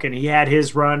Macaulay Culkin, he had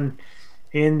his run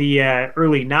in the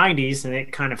early 90s, and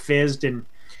it kind of fizzed, and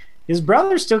his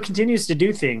brother still continues to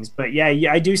do things. But yeah,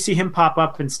 I do see him pop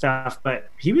up and stuff, but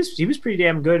he was pretty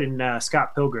damn good in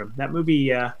Scott Pilgrim. That movie,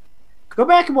 go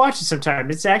back and watch it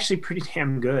sometime. It's actually pretty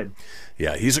damn good.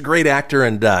 Yeah, he's a great actor,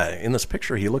 and in this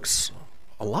picture, he looks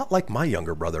a lot like my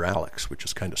younger brother, Alex, which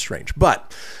is kind of strange.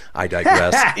 But I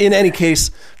digress. In any case,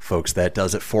 folks, that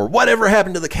does it for Whatever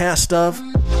Happened to the Cast of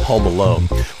Home Alone.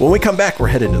 When we come back, we're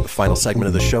headed into the final segment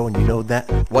of the show, and you know that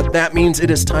what that means. It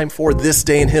is time for This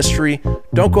Day in History.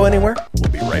 Don't go anywhere.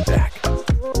 We'll be right back.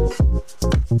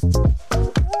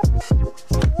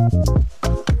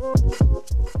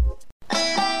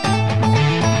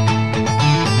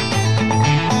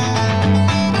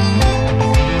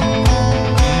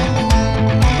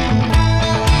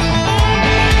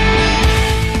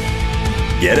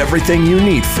 Get everything you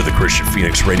need for the Christian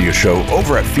Phoenix Radio Show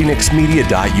over at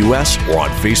phoenixmedia.us or on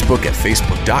Facebook at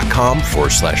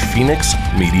facebook.com/Phoenix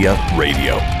Media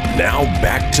Radio. Now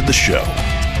back to the show.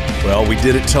 Well, we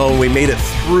did it, Tone. We made it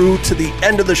through to the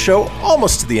end of the show,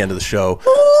 almost to the end of the show,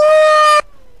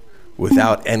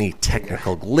 without any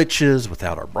technical glitches,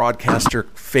 without our broadcaster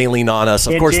failing on us.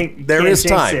 Of course, there is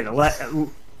time.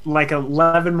 Like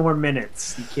 11 more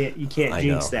minutes. You can't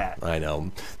jinx that. I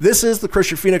know. This is the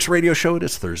Christian Phoenix Radio Show. It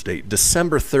is Thursday,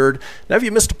 December 3rd. Now, if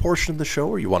you missed a portion of the show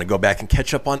or you want to go back and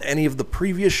catch up on any of the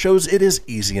previous shows, it is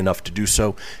easy enough to do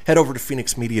so. Head over to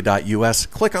phoenixmedia.us,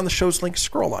 click on the show's link,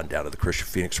 scroll on down to the Christian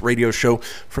Phoenix Radio Show.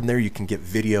 From there, you can get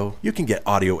video, you can get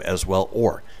audio as well,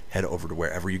 or head over to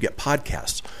wherever you get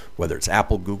podcasts, whether it's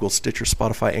Apple, Google, Stitcher,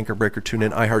 Spotify, Anchor Breaker,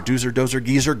 TuneIn, iHeart, Doozer, Dozer,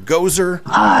 Geezer, Gozer.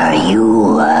 Are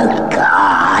you a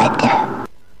god?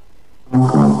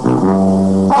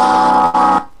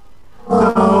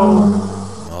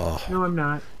 No, I'm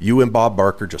not. You and Bob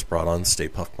Barker just brought on Stay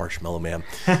Puft Marshmallow Man.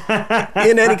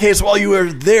 In any case, while you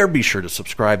are there, be sure to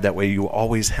subscribe. That way you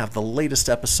always have the latest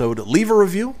episode. Leave a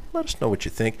review. Let us know what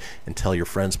you think. And tell your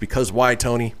friends. Because why,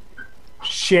 Tony?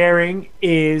 Sharing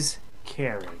is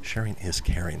caring. Sharing is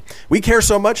caring. We care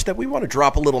so much that we want to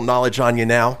drop a little knowledge on you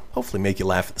now. Hopefully make you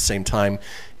laugh at the same time.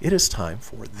 It is time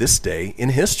for This Day in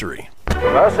History.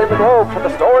 Traversing the globe for the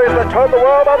stories that turn the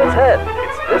world on its head.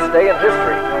 It's This Day in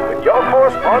History with your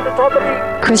correspondent on the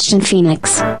beat, Christian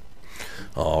Phoenix.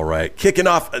 All right, kicking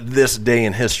off This Day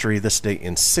in History, this day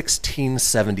in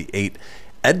 1678,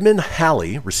 Edmund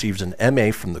Halley receives an M.A.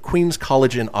 from the Queen's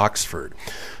College in Oxford.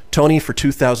 Tony, for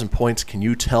 2,000 points, can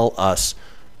you tell us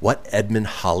what Edmund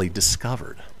Halley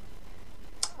discovered?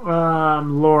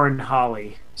 Lauren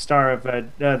Holly, star of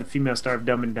the female star of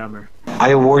Dumb and Dumber.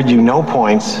 I award you no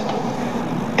points,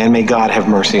 and may God have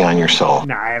mercy on your soul.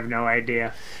 No, I have no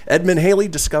idea. Edmund Halley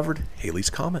discovered Halley's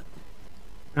Comet.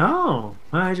 Oh,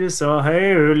 I just saw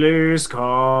Halley's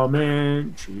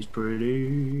Comet. She's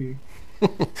pretty.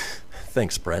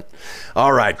 Thanks, Brent.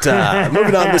 All right,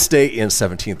 moving on this day in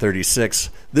 1736.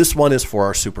 This one is for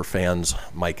our super fans,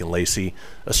 Mike and Lacey.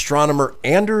 Astronomer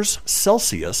Anders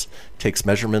Celsius takes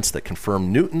measurements that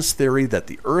confirm Newton's theory that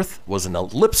the Earth was an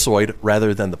ellipsoid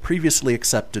rather than the previously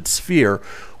accepted sphere.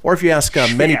 Or if you ask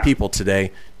many people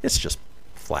today, it's just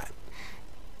flat.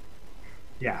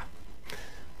 Yeah.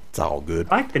 It's all good.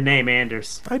 I like the name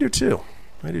Anders. I do too.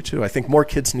 I think more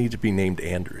kids need to be named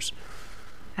Anders.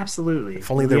 Absolutely.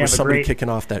 If only there was somebody kicking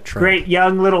off that trend. Great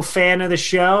young little fan of the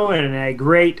show and a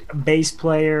great bass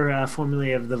player,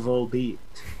 formerly of the Volbeat.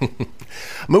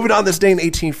 Moving on, this day in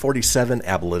 1847,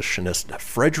 abolitionist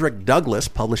Frederick Douglass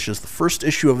publishes the first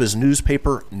issue of his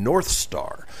newspaper, North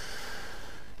Star.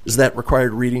 Is that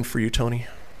required reading for you, Tony?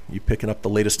 You picking up the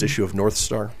latest issue of North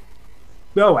Star?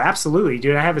 Oh, absolutely,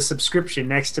 dude. I have a subscription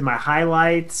next to my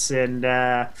highlights and...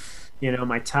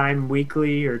 my Time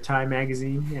Weekly or Time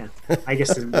Magazine. Yeah, I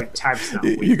guess Time's not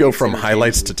weekly. You go from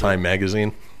highlights to Time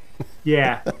Magazine.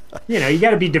 Yeah, you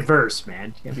got to be diverse,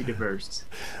 man. You got to be diverse.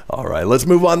 All right, let's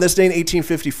move on. This day in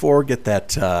 1854, get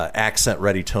that accent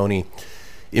ready, Tony.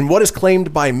 In what is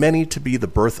claimed by many to be the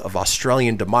birth of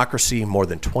Australian democracy, more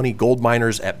than 20 gold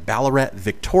miners at Ballarat,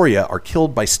 Victoria, are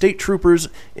killed by state troopers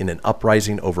in an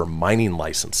uprising over mining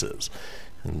licenses.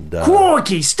 And,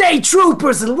 Corky, state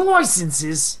troopers and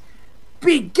licenses.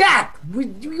 Big gap. We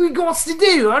got to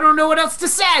do. I don't know what else to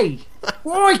say.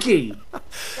 Crikey.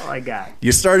 That's all I got.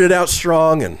 You started out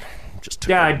strong and just took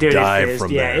a dive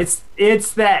from there.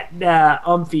 It's that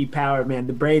umphy power, man.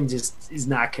 The brain just is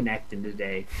not connecting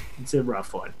today. It's a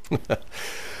rough one.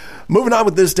 Moving on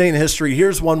with this day in history,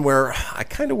 here's one where I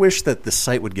kind of wish that the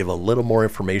site would give a little more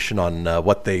information on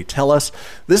what they tell us.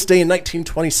 This day in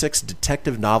 1926,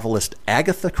 detective novelist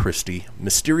Agatha Christie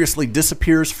mysteriously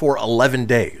disappears for 11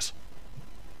 days.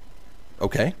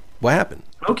 Okay, what happened?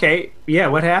 Okay, yeah,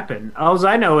 what happened? All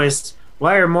I know is,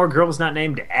 why are more girls not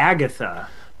named Agatha?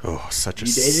 Oh, such a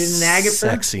dated an Agatha?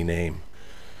 Sexy name.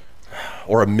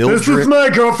 Or a Mildred. This is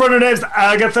my girlfriend. Her name's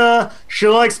Agatha. She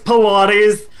likes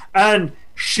Pilates, and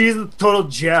she's a total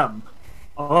gem.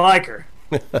 I like her.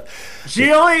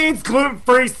 She only eats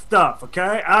gluten-free stuff,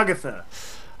 okay? Agatha.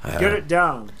 Get it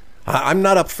down. I'm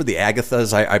not up for the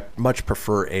Agathas. I much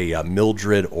prefer a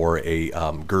Mildred or a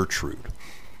Gertrude.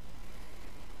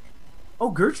 Oh,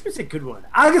 Gertrude's a good one.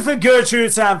 Agatha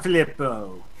Gertrude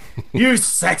Sanfilippo. You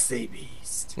sexy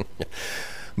beast.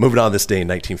 Moving on this day in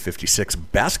 1956,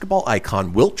 basketball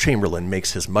icon Wilt Chamberlain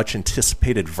makes his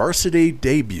much-anticipated varsity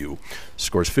debut,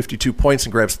 scores 52 points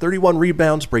and grabs 31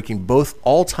 rebounds, breaking both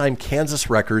all-time Kansas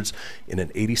records in an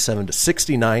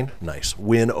 87-69 nice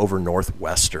win over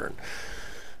Northwestern.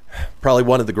 Probably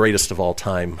one of the greatest of all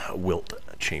time, Wilt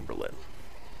Chamberlain.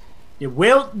 You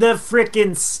Wilt the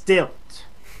frickin' Stilt.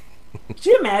 Could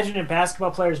you imagine if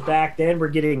basketball players back then were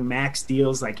getting max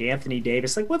deals like Anthony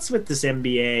Davis? Like, what's with this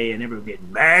NBA and everyone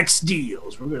getting max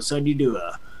deals? We're going to send you to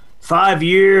a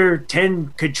 5-year,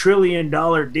 $10 quadrillion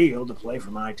deal to play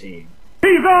for my team.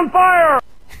 He's on fire!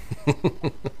 Boom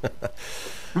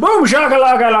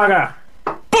shakalaka laka!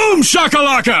 Boom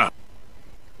shakalaka!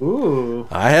 Ooh.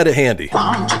 I had it handy.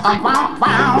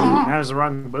 That was the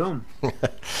wrong boom.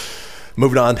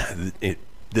 Moving on,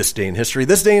 this day in history.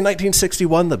 This day in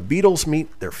 1961, the Beatles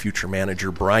meet their future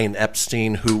manager, Brian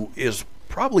Epstein, who is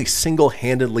probably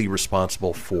single-handedly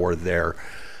responsible for their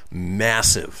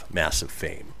massive, massive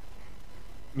fame.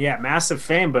 Yeah, massive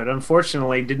fame, but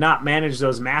unfortunately did not manage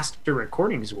those master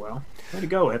recordings well. Way to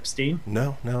go, Epstein.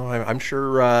 No, I'm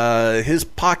sure his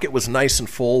pocket was nice and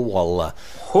full while the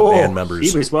band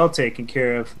members... He was well taken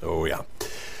care of. Oh, yeah.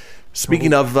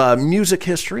 Speaking of music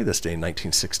history, this day in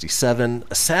 1967,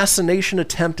 assassination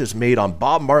attempt is made on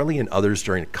Bob Marley and others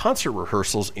during concert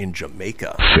rehearsals in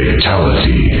Jamaica.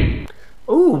 Fatality.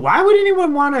 Ooh, why would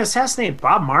anyone want to assassinate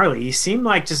Bob Marley? He seemed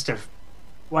like just a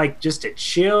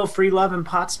chill, free-loving,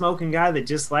 pot-smoking guy that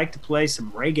just liked to play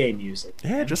some reggae music.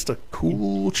 Yeah, just a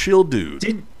cool, chill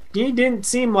dude. He didn't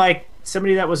seem like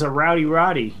somebody that was a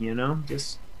rowdy, you know,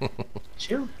 just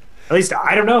chill. At least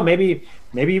I don't know. Maybe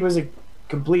he was a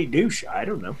complete douche. I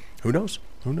don't know. Who knows?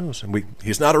 And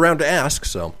he's not around to ask,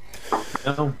 so.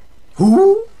 No.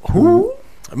 Who?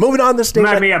 Moving on this day.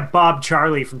 Remind me of Bob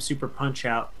Charlie from Super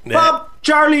Punch-Out. Bob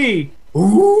Charlie!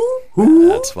 Who?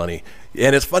 That's funny.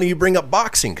 And it's funny you bring up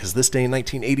boxing, because this day in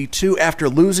 1982, after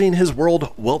losing his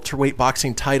world welterweight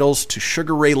boxing titles to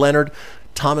Sugar Ray Leonard,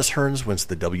 Thomas Hearns wins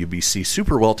the WBC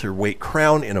super welterweight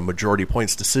crown in a majority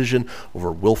points decision over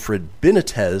Wilfred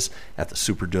Benitez at the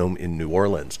Superdome in New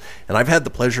Orleans. And I've had the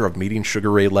pleasure of meeting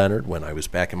Sugar Ray Leonard when I was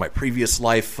back in my previous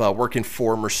life working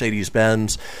for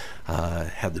Mercedes-Benz.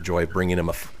 Had the joy of bringing him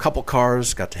a couple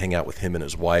cars, got to hang out with him and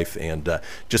his wife, and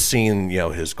just seeing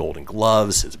his golden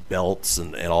gloves, his belts,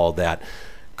 and all that.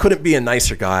 Couldn't be a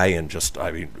nicer guy, and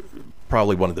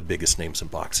probably one of the biggest names in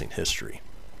boxing history.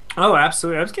 Oh,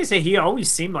 absolutely. I was going to say, he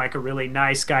always seemed like a really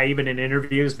nice guy, even in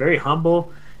interviews. Very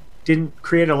humble. Didn't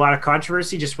create a lot of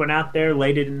controversy. Just went out there,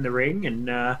 laid it in the ring, and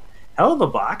hell of a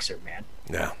boxer, man.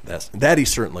 Yeah, that he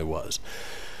certainly was.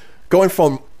 Going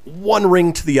from one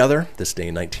ring to the other, this day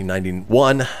in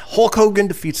 1991, Hulk Hogan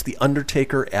defeats The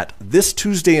Undertaker at This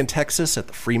Tuesday in Texas at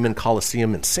the Freeman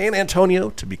Coliseum in San Antonio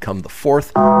to become the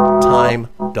 4th-time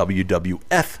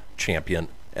WWF champion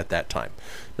at that time,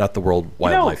 not the World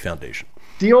Wildlife Foundation.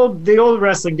 The old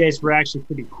wrestling days were actually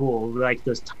pretty cool. Like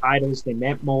those titles, they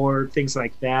meant more, things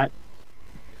like that.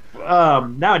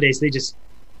 Nowadays,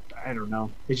 I don't know.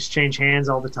 They just change hands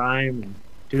all the time. And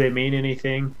do they mean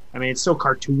anything? I mean, it's so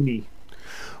cartoony.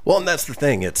 Well, and that's the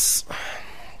thing.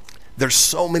 There's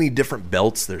so many different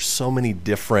belts. There's so many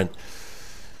different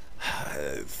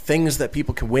things that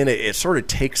people can win. It sort of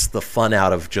takes the fun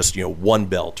out of just one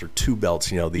belt or two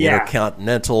belts. The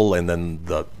Intercontinental and then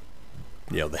the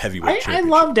heavyweight championship. I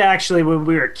loved actually when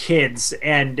we were kids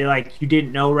and you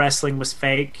didn't know wrestling was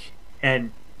fake,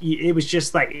 and it was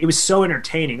just it was so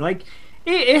entertaining.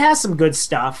 It has some good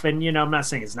stuff, and I'm not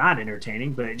saying it's not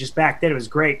entertaining, but just back then it was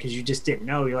great because you just didn't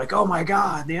know. You're like, oh my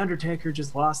god, the Undertaker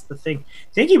just lost the thing.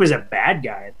 I think he was a bad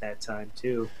guy at that time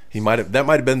too. That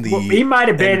might have been the. Well, he might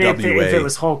have been if it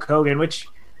was Hulk Hogan, which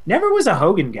never was a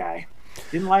Hogan guy.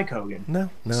 Didn't like Hogan. No.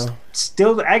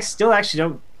 I still actually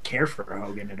don't care for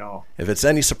Hogan at all. If it's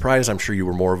any surprise, I'm sure you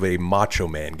were more of a Macho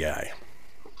Man guy.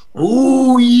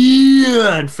 Oh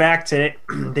yeah! In fact,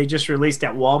 they just released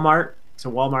at Walmart. It's a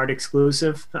Walmart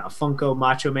exclusive. Funko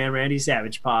Macho Man Randy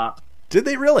Savage pop. Did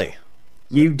they really?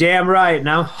 You damn right.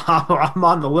 Now I'm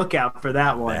on the lookout for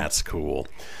that one. That's cool.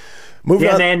 Moving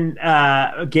on. And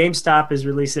then GameStop is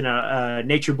releasing a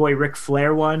Nature Boy Ric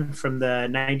Flair one from the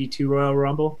 '92 Royal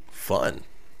Rumble. Fun.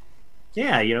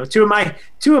 Yeah, two of my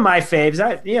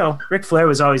faves. Ric Flair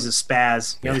was always a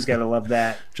spaz. You always got to love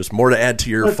that. Just more to add to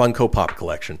your Funko Pop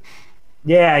collection.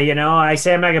 Yeah, I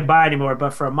say I'm not gonna buy anymore,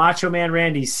 but for a Macho Man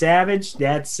Randy Savage,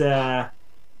 that's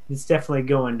It's definitely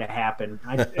going to happen.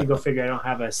 I go figure I don't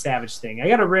have a savage thing. I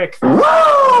got a Rick.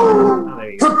 Oh,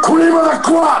 there you go. The cream of the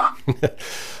crop!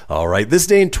 All right. This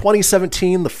day in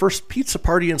 2017, the first pizza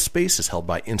party in space is held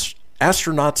by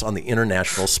astronauts on the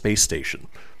International Space Station.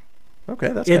 Okay,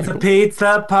 that's It's a cool.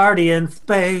 pizza party in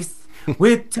space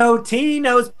with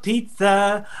Totino's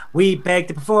Pizza. We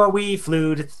baked it before we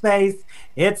flew to space.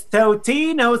 It's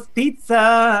Totino's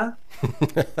Pizza.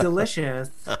 Delicious.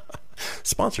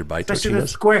 Sponsored by Especially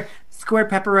Totino's. the square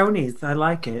pepperonis. I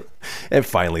like it. And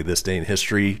finally, this day in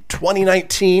history,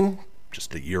 2019,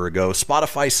 just a year ago,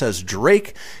 Spotify says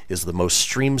Drake is the most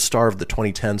streamed star of the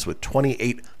 2010s with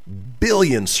 28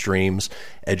 billion streams.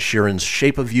 Ed Sheeran's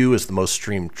Shape of You is the most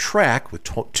streamed track with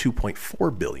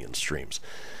 2.4 billion streams.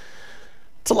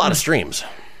 It's a lot of streams.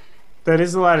 That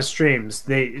is a lot of streams.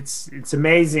 It's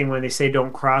amazing when they say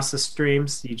don't cross the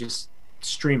streams. You just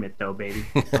stream it, though, baby.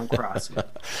 Don't cross it.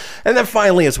 And then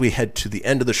finally, as we head to the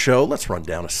end of the show, let's run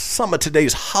down some of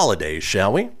today's holidays,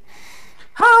 shall we?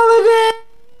 Holiday!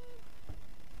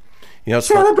 You know,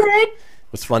 Celebrate!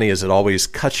 What's funny is it always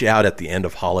cuts you out at the end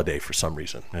of holiday for some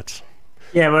reason.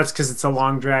 Yeah, well, it's because it's a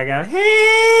long drag out.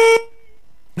 Hey!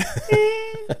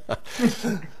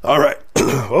 All right.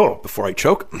 Oh, before I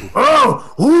choke.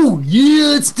 Oh,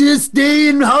 yeah, it's this day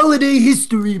in holiday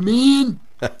history, man.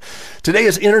 Today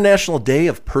is International Day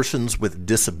of Persons with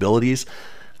Disabilities.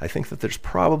 I think that there's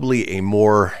probably a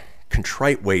more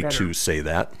contrite way to say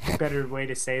that. Better way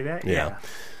to say that? Yeah.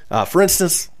 For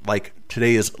instance, like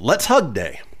today is Let's Hug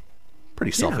Day.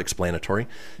 Pretty self-explanatory.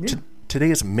 Yeah.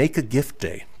 Today is Make a Gift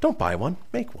Day. Don't buy one,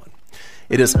 make one.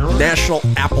 It is National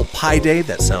Apple Pie Day.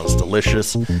 That sounds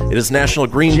delicious. It is National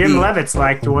Green Jim Bean. Levitt's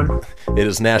liked one. It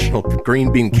is National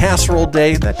Green Bean Casserole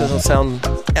Day. That doesn't sound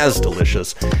as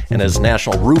delicious. And it is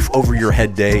National Roof Over Your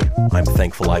Head Day. I'm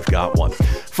thankful I've got one.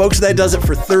 Folks, that does it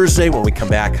for Thursday. When we come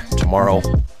back tomorrow,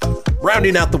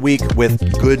 rounding out the week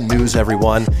with good news,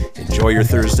 everyone. Enjoy your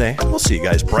Thursday. We'll see you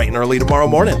guys bright and early tomorrow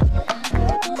morning.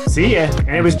 See ya.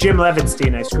 And it was Jim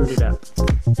Levinstein. I screwed it up.